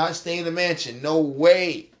 I do not stay in the mansion. No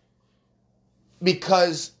way.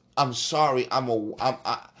 Because I'm sorry. I'm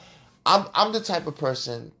the type of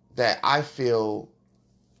person that I feel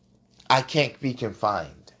I can't be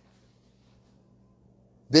confined.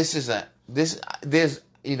 There's the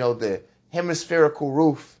hemispherical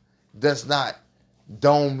roof does not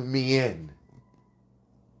dome me in.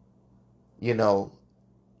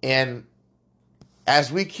 And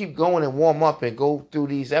as we keep going and warm up and go through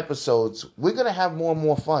these episodes, we're going to have more and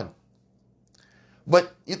more fun.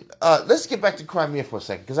 But let's get back to Crimea for a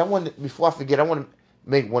second, because before I forget, I want to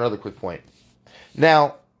make one other quick point.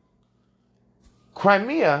 Now,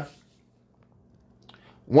 Crimea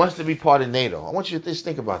wants to be part of NATO. I want you to just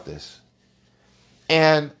think about this.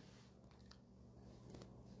 And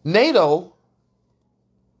NATO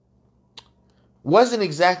wasn't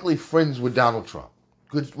exactly friends with Donald Trump.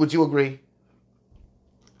 Would you agree?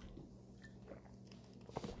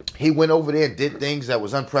 He went over there and did things that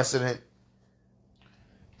was unprecedented.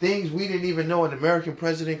 Things we didn't even know an American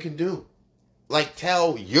president can do. Like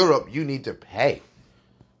tell Europe you need to pay.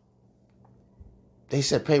 They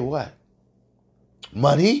said, pay what?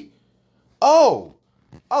 Money? Oh,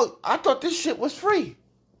 I thought this shit was free.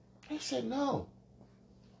 They said, no.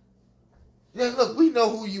 Yeah, look, we know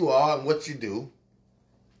who you are and what you do.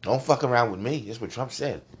 Don't fuck around with me. That's what Trump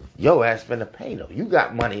said. Yo ass finna pay though. You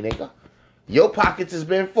got money, nigga. Your pockets has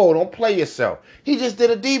been full. Don't play yourself. He just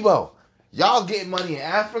did a Debo. Y'all getting money in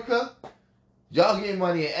Africa. Y'all getting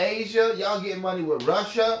money in Asia. Y'all getting money with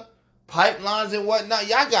Russia. Pipelines and whatnot.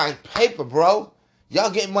 Y'all got paper, bro. Y'all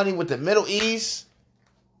getting money with the Middle East.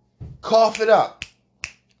 Cough it up.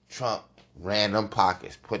 Trump ran them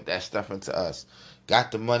pockets. Put that stuff into us.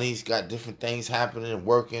 Got the monies. Got different things happening and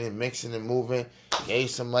working and mixing and moving. Gave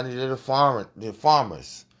some money to the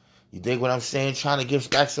farmers. You dig what I'm saying? Trying to give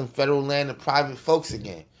back some federal land to private folks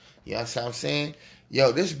again. You know what I'm saying?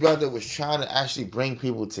 Yo, this brother was trying to actually bring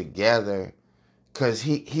people together because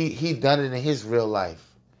he done it in his real life.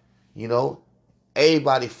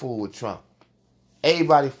 Everybody fooled with Trump.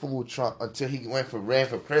 Everybody fooled with Trump until he ran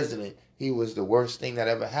for president. He was the worst thing that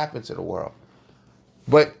ever happened to the world.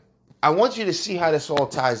 But I want you to see how this all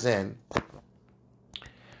ties in.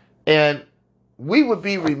 And we would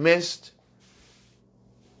be remiss,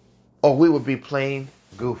 or we would be plain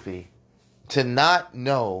goofy, to not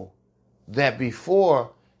know that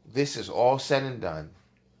before this is all said and done,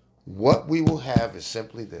 what we will have is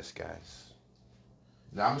simply this, guys.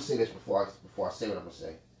 Now, I'm going to say this before I say what I'm going to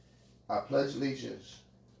say. I pledge allegiance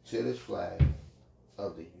to this flag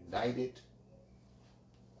of the United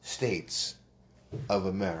States of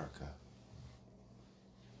America,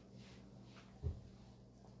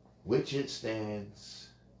 which it stands,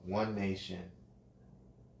 one nation,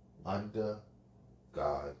 under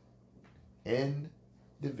God,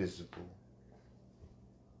 indivisible.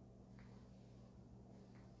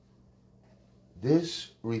 This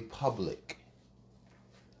republic,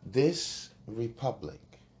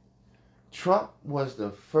 Trump was the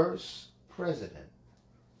first president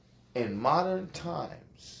in modern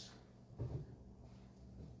times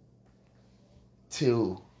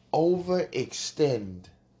to overextend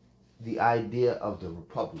the idea of the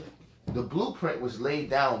republic. The blueprint was laid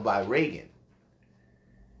down by Reagan.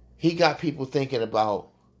 He got people thinking about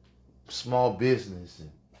small business and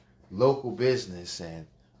local business and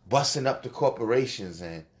busting up the corporations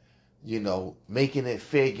and, making it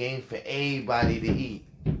fair game for everybody to eat.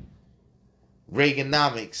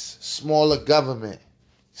 Reaganomics, smaller government,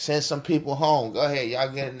 send some people home. Go ahead,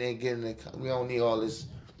 y'all get in there. We don't need all this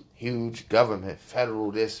huge government, federal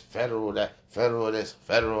this, federal that, federal this,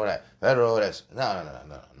 federal that, federal this.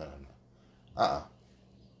 No.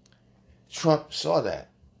 Trump saw that.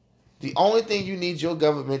 The only thing you need your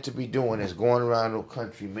government to be doing is going around the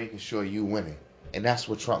country making sure you winning. And that's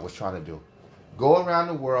what Trump was trying to do. Go around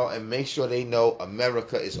the world and make sure they know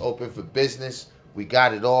America is open for business. We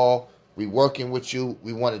got it all. We working with you.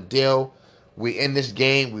 We want a deal. We in this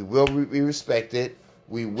game. We will be respected.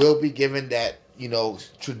 We will be given that,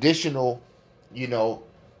 traditional,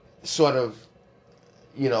 sort of,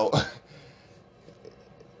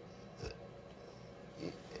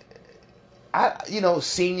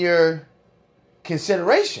 senior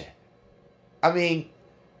consideration. I mean,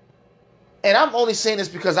 and I'm only saying this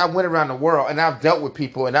because I went around the world and I've dealt with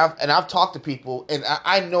people and I've talked to people and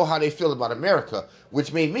I know how they feel about America,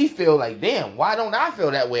 which made me feel like, damn, why don't I feel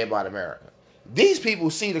that way about America? These people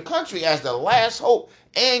see the country as the last hope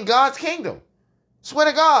and God's kingdom. Swear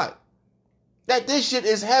to God, that this shit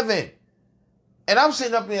is heaven. And I'm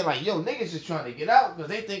sitting up there like, yo, niggas is trying to get out because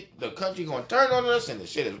they think the country going to turn on us and the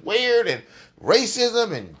shit is weird and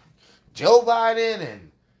racism and Joe Biden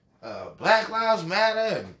and Black Lives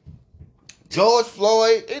Matter and George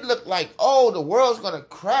Floyd. It looked like, the world's going to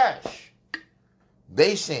crash.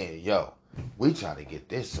 They saying, yo, we trying to get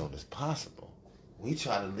this soon as possible. We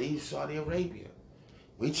trying to leave Saudi Arabia.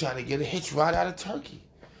 We trying to get a hitch ride out of Turkey.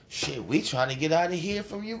 Shit, we trying to get out of here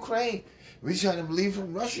from Ukraine. We trying to leave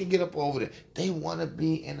from Russia and get up over there. They want to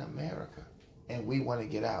be in America. And we want to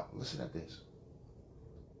get out. Listen to this.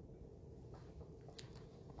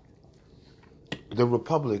 The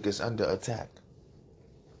republic is under attack.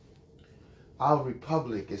 Our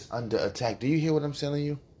republic is under attack. Do you hear what I'm telling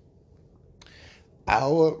you?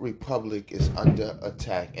 Our republic is under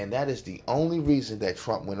attack. And that is the only reason that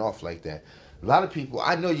Trump went off like that. A lot of people,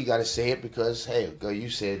 I know you got to say it because, hey, girl,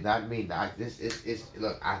 you said not me. Not this.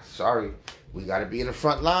 Look, I'm sorry. We got to be in the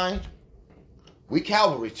front line. We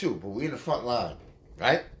cavalry too, but we in the front line,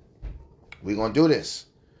 right? We going to do this,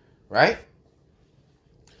 right?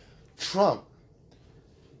 Trump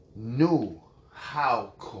knew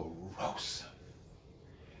how corrosive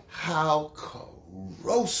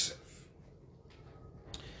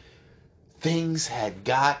things had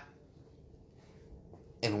got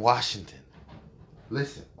in Washington.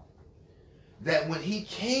 Listen, that when he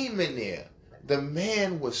came in there, the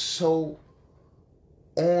man was so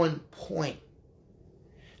on point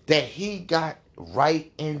that he got right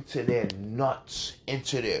into their nuts,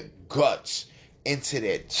 into their guts, into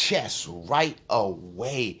their chest right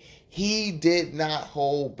away. He did not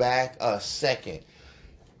hold back a second.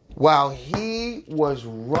 While he was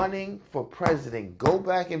running for president, go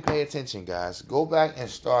back and pay attention, guys. Go back and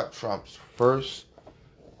start Trump's first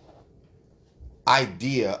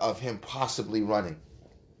idea of him possibly running.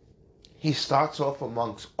 He starts off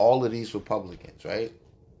amongst all of these Republicans, right?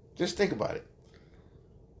 Just think about it.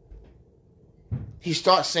 He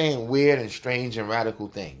starts saying weird and strange and radical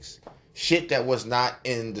things. Shit that was not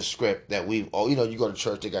in the script that you go to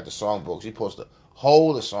church, they got the songbooks. You're supposed to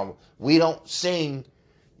hold the song. We don't sing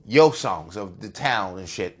yo songs of the town and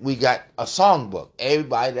shit. We got a songbook.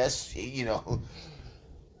 Everybody that's,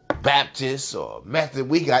 Baptist or Methodist,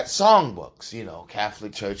 we got songbooks,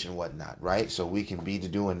 Catholic Church and whatnot, right? So we can be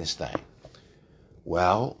doing this thing.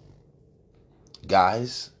 Well,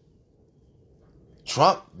 Guys,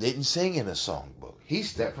 Trump didn't sing in a songbook. He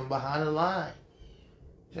stepped from behind the line.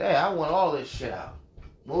 Hey, I want all this shit out.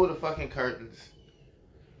 Move the fucking curtains.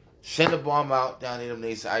 Send a bomb out down in them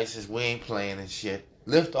niggas ISIS. We ain't playing and shit.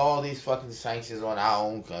 Lift all these fucking sanctions on our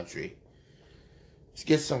own country. Let's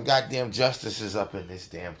get some goddamn justices up in this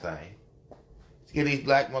damn thing. Let's get these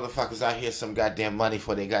black motherfuckers out here some goddamn money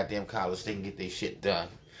for their goddamn college. So they can get their shit done.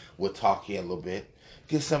 We'll talk here a little bit.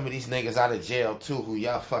 Get some of these niggas out of jail too who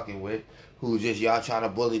y'all fucking with. Who just y'all trying to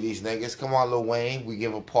bully these niggas. Come on, Lil Wayne. We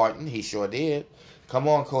give a pardon. He sure did. Come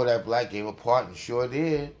on, Kodak Black. Gave a pardon. Sure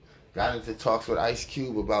did. Got into talks with Ice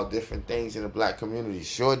Cube about different things in the black community.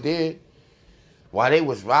 Sure did. While they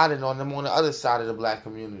was riding on them on the other side of the black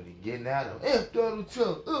community. Getting at them. F Donald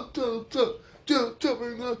Trump. F Donald Trump.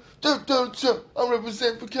 Donald Trump. I'm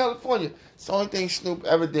representing for California. It's the only thing Snoop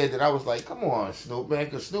ever did that I was like, come on, Snoop, man.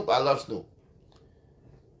 Because Snoop, I love Snoop.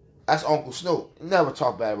 That's Uncle Snoop. Never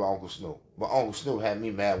talk bad about Uncle Snoop. But Uncle Snoop had me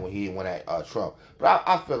mad when he went at Trump. But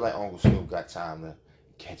I feel like Uncle Snoop got time to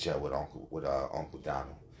catch up with Uncle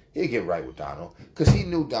Donald. He'll get right with Donald. Because he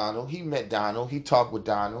knew Donald. He met Donald. He talked with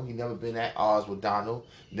Donald. He never been at odds with Donald.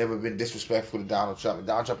 Never been disrespectful to Donald Trump. And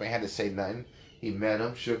Donald Trump ain't had to say nothing. He met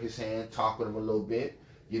him, shook his hand, talked with him a little bit.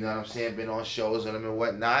 You know what I'm saying? Been on shows with him and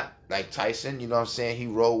whatnot. Like Tyson, you know what I'm saying? He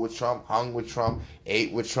rode with Trump, hung with Trump,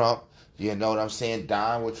 ate with Trump. You know what I'm saying?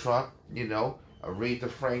 Dined with Trump, you know. Aretha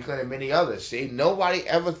Franklin and many others. See, nobody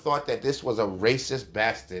ever thought that this was a racist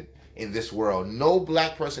bastard in this world. No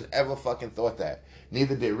black person ever fucking thought that.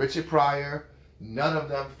 Neither did Richard Pryor. None of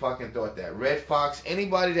them fucking thought that. Red Fox,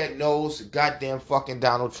 anybody that knows goddamn fucking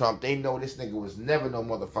Donald Trump, they know this nigga was never no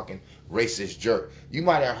motherfucking racist jerk. You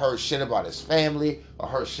might have heard shit about his family or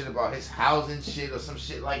heard shit about his housing shit or some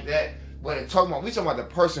shit like that. But we talking about the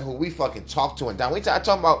person who we fucking talked to and down. We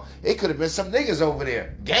talking about it could have been some niggas over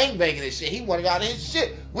there gangbanging and shit. He wanted out of his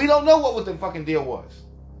shit. We don't know what the fucking deal was.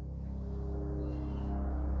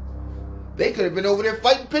 They could have been over there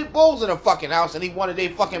fighting pit bulls in a fucking house and he wanted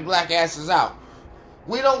their fucking black asses out.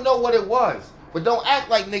 We don't know what it was. But don't act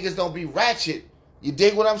like niggas don't be ratchet. You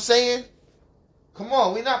dig what I'm saying? Come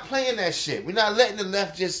on, we're not playing that shit. We're not letting the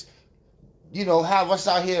left just, you know, have us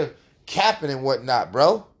out here capping and whatnot,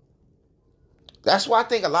 bro. That's why I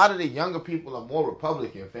think a lot of the younger people are more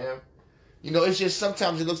Republican, fam. You know, it's just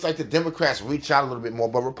sometimes it looks like the Democrats reach out a little bit more,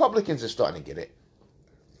 but Republicans are starting to get it.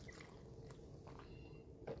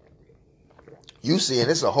 You seeing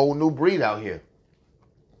it's a whole new breed out here.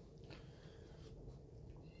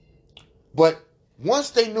 But once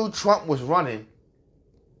they knew Trump was running,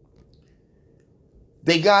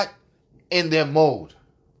 they got in their mode,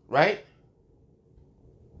 right?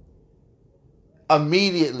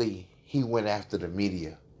 Immediately, he went after the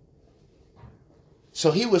media.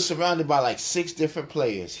 So he was surrounded by like 6 different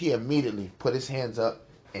players. He immediately put his hands up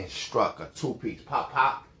and struck a 2-piece. Pop,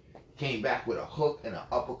 pop. Came back with a hook and an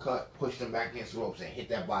uppercut. Pushed him back against the ropes and hit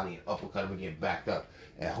that body and uppercut him again, backed up.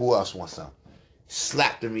 And who else wants some?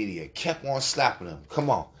 Slapped the media. Kept on slapping them. Come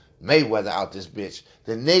on. Mayweather out this bitch.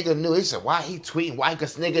 The nigga knew. He said, why he tweeting? Why?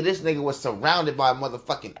 Because nigga, this nigga was surrounded by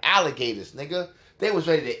motherfucking alligators, nigga. They was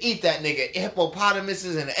ready to eat that nigga.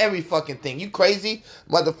 Hippopotamuses and every fucking thing. You crazy?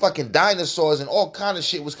 Motherfucking dinosaurs and all kind of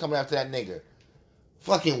shit was coming after that nigga.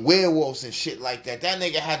 Fucking werewolves and shit like that. That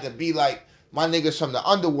nigga had to be like my niggas from the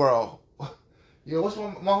underworld. You know, what's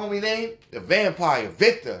my homie name? The vampire,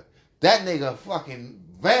 Victor. That nigga fucking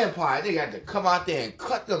vampire. They had to come out there and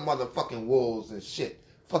cut them motherfucking wolves and shit.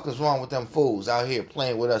 Fuck is wrong with them fools out here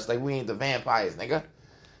playing with us like we ain't the vampires, nigga.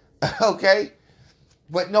 Okay?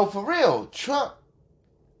 But no, for real, Trump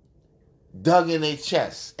dug in their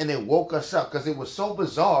chest and it woke us up because it was so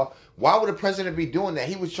bizarre. Why would the president be doing that?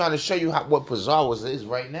 He was trying to show you what bizarre is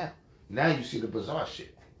right now. Now you see the bizarre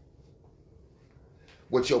shit.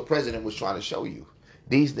 What your president was trying to show you.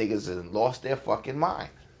 These niggas have lost their fucking mind.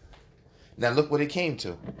 Now look what it came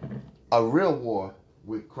to. A real war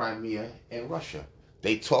with Crimea and Russia.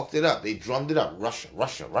 They talked it up. They drummed it up. Russia,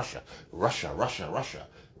 Russia, Russia, Russia, Russia, Russia,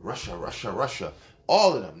 Russia, Russia, Russia.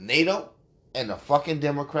 All of them. NATO and the fucking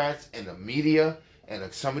Democrats and the media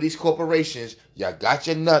and some of these corporations. Y'all got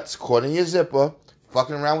your nuts caught in your zipper.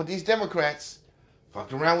 Fucking around with these Democrats.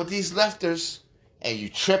 Fucking around with these lefters. And you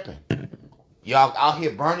tripping. Y'all out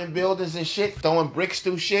here burning buildings and shit. Throwing bricks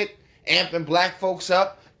through shit. Amping black folks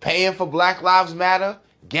up. Paying for Black Lives Matter.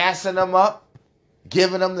 Gassing them up.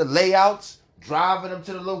 Giving them the layouts. Driving them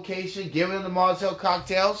to the location. Giving them the Martell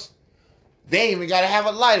cocktails. They ain't even got to have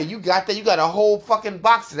a lighter. You got that. You got a whole fucking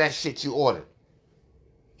box of that shit you ordered.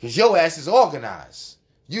 Because your ass is organized.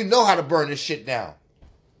 You know how to burn this shit down.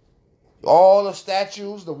 All the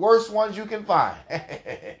statues, the worst ones you can find.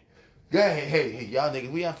 Hey, y'all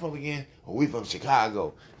niggas, we out from again? Or we from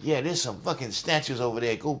Chicago? Yeah, there's some fucking statues over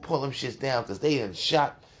there. Go pull them shits down because they done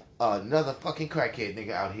shot another fucking crackhead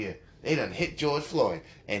nigga out here. They done hit George Floyd.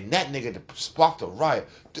 And that nigga sparked a riot.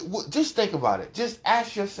 Just think about it. Just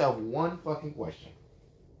ask yourself one fucking question.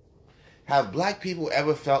 Have black people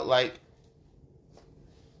ever felt like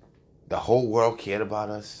the whole world cared about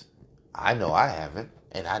us? I know I haven't.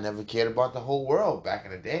 And I never cared about the whole world back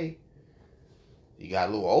in the day. You got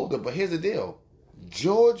a little older, but here's the deal.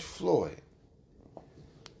 George Floyd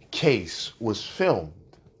case was filmed.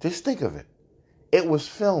 Just think of it. It was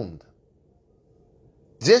filmed.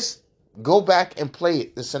 Just go back and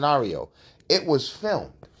play the scenario. It was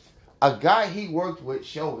filmed. A guy he worked with,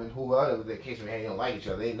 Chauvin, whoever the case may be, they don't like each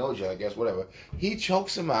other, they know each other, I guess, whatever. He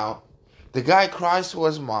chokes him out. The guy cries for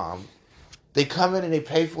his mom. They come in and they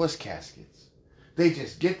pay for his caskets. They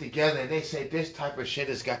just get together and they say this type of shit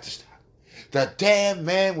has got to stop. The damn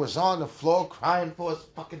man was on the floor crying for his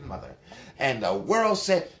fucking mother. And the world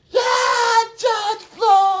said, yeah, George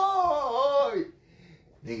Floyd.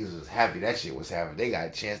 Niggas was happy that shit was happening. They got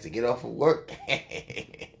a chance to get off of work.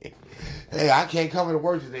 Hey, I can't come to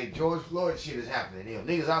work today. George Floyd shit is happening. You know,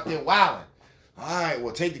 niggas out there wilding. All right,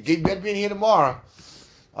 well, better be in here tomorrow.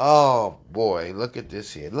 Oh, boy, look at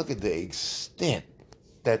this here. Look at the extent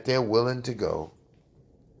that they're willing to go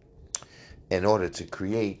in order to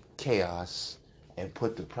create chaos and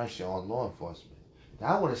put the pressure on law enforcement.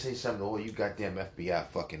 Now, I want to say something to all you goddamn FBI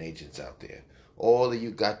fucking agents out there. All of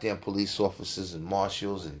you goddamn police officers and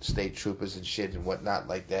marshals and state troopers and shit and whatnot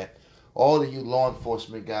like that. All of you law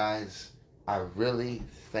enforcement guys, I really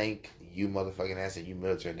thank you motherfucking ass and you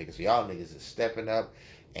military niggas. Y'all niggas is stepping up.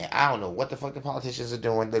 And I don't know what the fuck the politicians are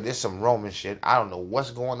doing. There's some Roman shit. I don't know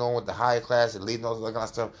what's going on with the higher class and leading all that kind of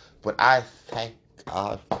stuff. But I thank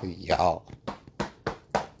God for y'all.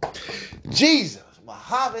 Jesus,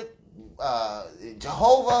 Muhammad,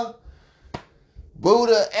 Jehovah,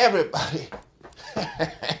 Buddha, everybody.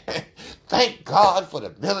 Thank God for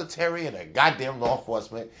the military and the goddamn law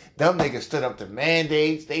enforcement. Them niggas stood up to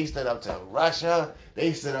mandates. They stood up to Russia.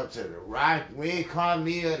 They stood up to the right-wing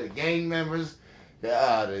Crimea, the gang members,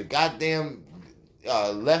 the goddamn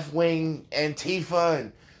left-wing Antifa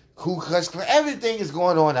and Ku Klux Klan. Everything is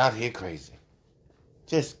going on out here crazy.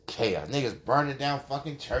 Just chaos. Niggas burning down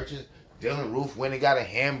fucking churches. Dylan Roof went and got a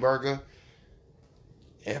hamburger.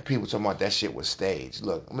 And people talking about that shit was staged.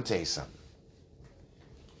 Look, I'm going to tell you something.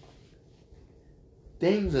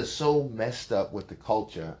 Things are so messed up with the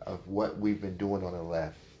culture of what we've been doing on the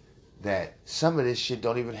left that some of this shit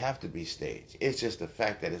don't even have to be staged. It's just the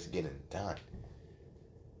fact that it's getting done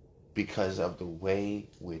because of the way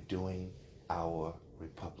we're doing our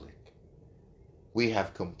republic. We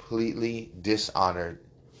have completely dishonored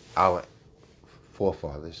our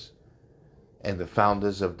forefathers and the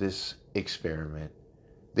founders of this experiment.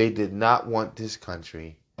 They did not want this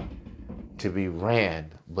country to be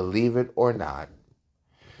ran, believe it or not.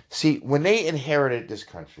 See, when they inherited this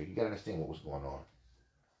country, you gotta understand what was going on.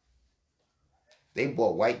 They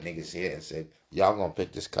brought white niggas here and said, y'all gonna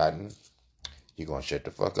pick this cotton, you're gonna shut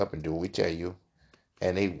the fuck up and do what we tell you.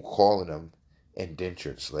 And they were calling them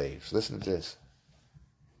indentured slaves. Listen to this.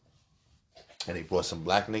 And they brought some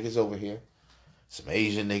black niggas over here, some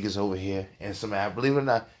Asian niggas over here, and some, believe it or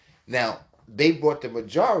not, now, they brought the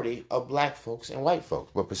majority of black folks and white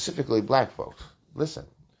folks, but specifically black folks. Listen.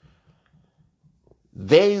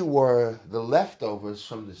 They were the leftovers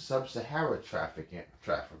from the sub-Sahara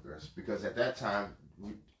traffickers, because at that time,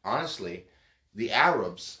 honestly, the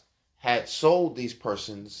Arabs had sold these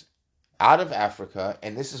persons out of Africa,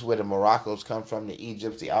 and this is where the Moroccos come from, the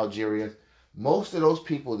Egypts, the Algerians. Most of those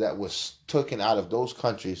people that was taken out of those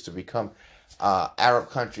countries to become Arab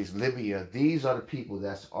countries, Libya, these are the people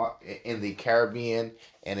that's in the Caribbean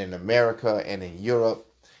and in America and in Europe,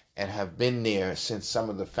 and have been there since some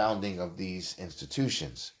of the founding of these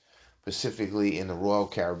institutions, specifically in the Royal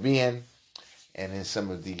Caribbean and in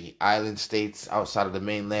some of the island states outside of the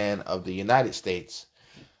mainland of the United States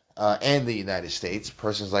and the United States.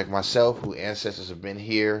 Persons like myself, whose ancestors have been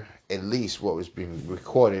here at least what was being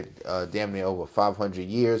recorded damn near over 500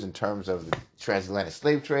 years in terms of the transatlantic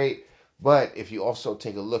slave trade. But if you also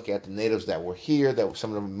take a look at the natives that were here, that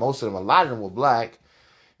some of them, most of them, a lot of them were black.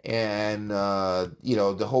 And,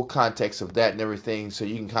 the whole context of that and everything. So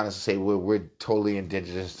you can kind of say we're totally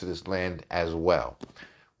indigenous to this land as well.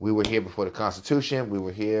 We were here before the Constitution. We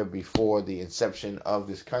were here before the inception of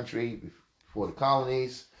this country, before the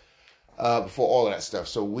colonies, before all of that stuff.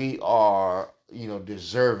 So we are,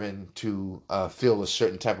 deserving to feel a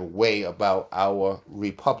certain type of way about our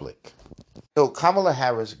republic. So Kamala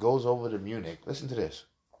Harris goes over to Munich. Listen to this.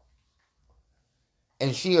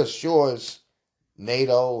 And she assures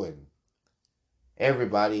NATO and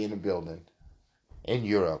everybody in the building in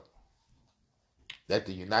Europe that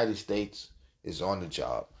the United States is on the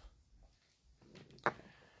job.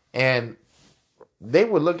 And they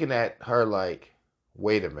were looking at her like,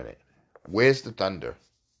 wait a minute, where's the thunder?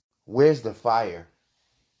 Where's the fire?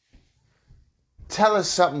 Tell us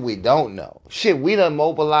something we don't know. Shit, we done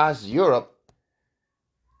mobilized Europe,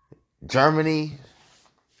 Germany.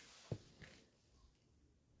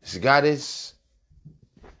 It's got its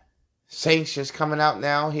sanctions coming out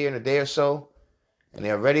now here in a day or so. And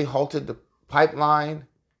they already halted the pipeline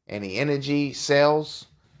and the energy sales.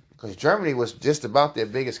 Because Germany was just about their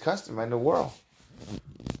biggest customer in the world.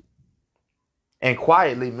 And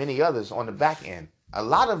quietly, many others on the back end.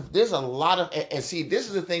 There's a lot of, and see, this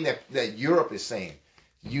is the thing that Europe is saying.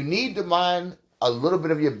 You need to mind a little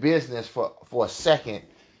bit of your business for a second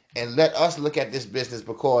and let us look at this business,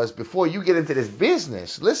 because before you get into this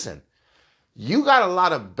business, listen, you got a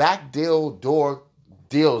lot of door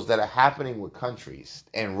deals that are happening with countries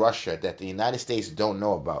and Russia that the United States don't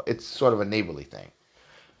know about. It's sort of a neighborly thing.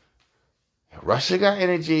 Russia got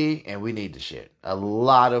energy and we need the shit. A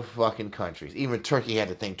lot of fucking countries. Even Turkey had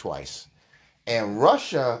to think twice. And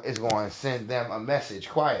Russia is going to send them a message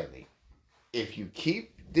quietly. If you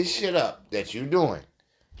keep this shit up that you're doing,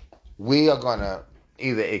 we are going to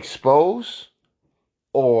either expose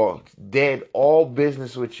or dead all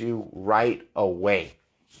business with you right away.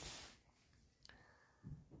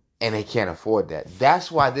 And they can't afford that.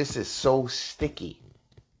 That's why this is so sticky.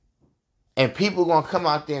 And people going to come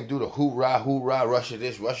out there and do the hoorah, hoorah, Russia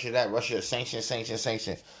this, Russia that, Russia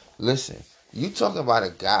sanction. Listen, you talking about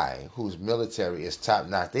a guy whose military is top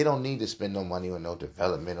notch. They don't need to spend no money on no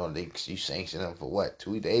development, or you sanction them for what,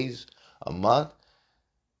 2 days, a month?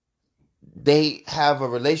 They have a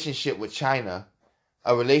relationship with China,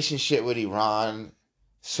 a relationship with Iran,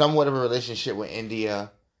 somewhat of a relationship with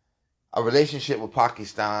India, a relationship with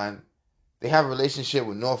Pakistan. They have a relationship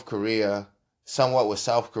with North Korea, somewhat with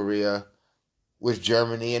South Korea, with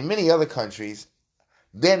Germany, and many other countries.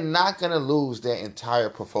 They're not going to lose their entire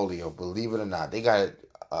portfolio, believe it or not. They got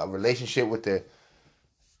a relationship with the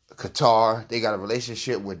Qatar. They got a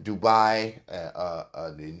relationship with Dubai,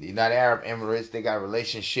 the United Arab Emirates. They got a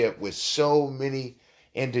relationship with so many,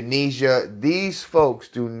 Indonesia. These folks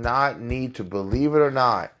do not need to, believe it or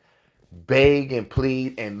not, beg and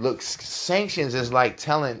plead and look. Sanctions is like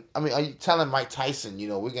telling, are you telling Mike Tyson,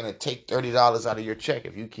 we're going to take $30 out of your check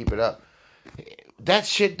if you keep it up? That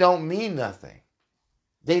shit don't mean nothing.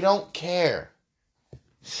 They don't care.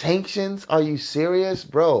 Sanctions? Are you serious?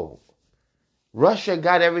 Bro, Russia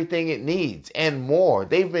got everything it needs and more.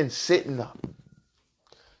 They've been sitting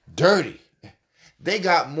dirty. They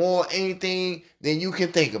got more anything than you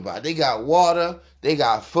can think about. They got water. They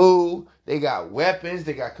got food. They got weapons.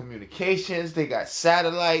 They got communications. They got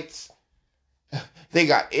satellites. They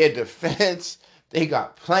got air defense. They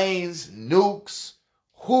got planes, nukes.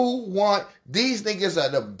 These niggas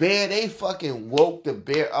are the bear. They fucking woke the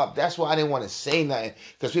bear up. That's why I didn't want to say nothing,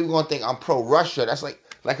 because people going to think I'm pro-Russia. That's like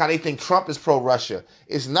how they think Trump is pro-Russia.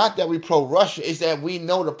 It's not that we pro-Russia. It's that we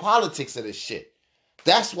know the politics of this shit.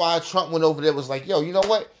 That's why Trump went over there, was like, yo, you know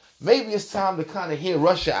what? Maybe it's time to kind of hear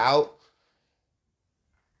Russia out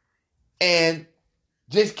and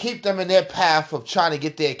just keep them in their path of trying to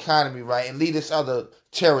get their economy right and leave this other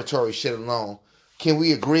territory shit alone. Can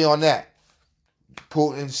we agree on that?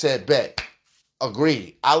 Putin said, bet.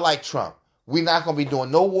 Agreed. I like Trump. We not going to be doing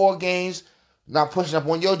no war games, not pushing up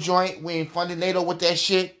on your joint. We ain't funding NATO with that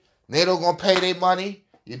shit. NATO going to pay their money.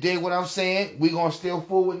 You dig what I'm saying? We going to steal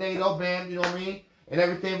food with NATO, bam, you know what I mean? And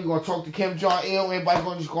everything. We going to talk to Kim Jong-il.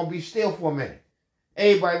 Everybody just going to be still for a minute.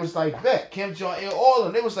 Everybody was like, bet. Kim Jong-il, all of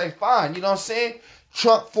them. They was like, fine. You know what I'm saying?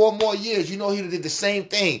 Trump, 4 more years. You know he did the same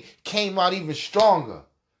thing. Came out even stronger.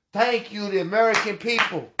 Thank you, the American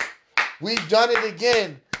people. We've done it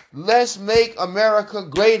again. Let's make America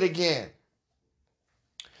great again.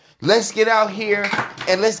 Let's get out here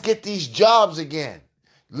and let's get these jobs again.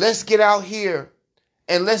 Let's get out here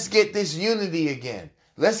and let's get this unity again.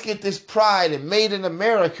 Let's get this pride and made in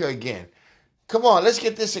America again. Come on, let's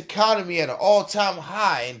get this economy at an all-time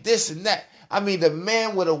high and this and that. The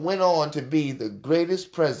man would have went on to be the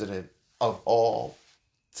greatest president of all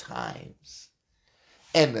times.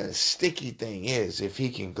 And the sticky thing is, if he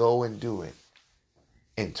can go and do it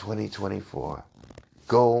in 2024,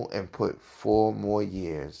 go and put 4 more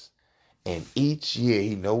years, and each year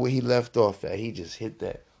he know where he left off at. He just hit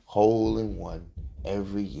that hole in one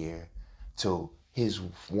every year till his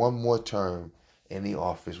 1 more term in the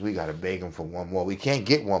office. We got to beg him for 1 more. We can't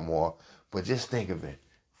get 1 more, but just think of it.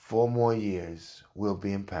 4 more years, we'll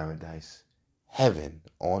be in paradise. heaven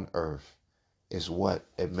on earth is what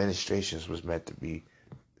administrations was meant to be.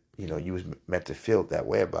 You know, you was meant to feel that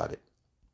way about it.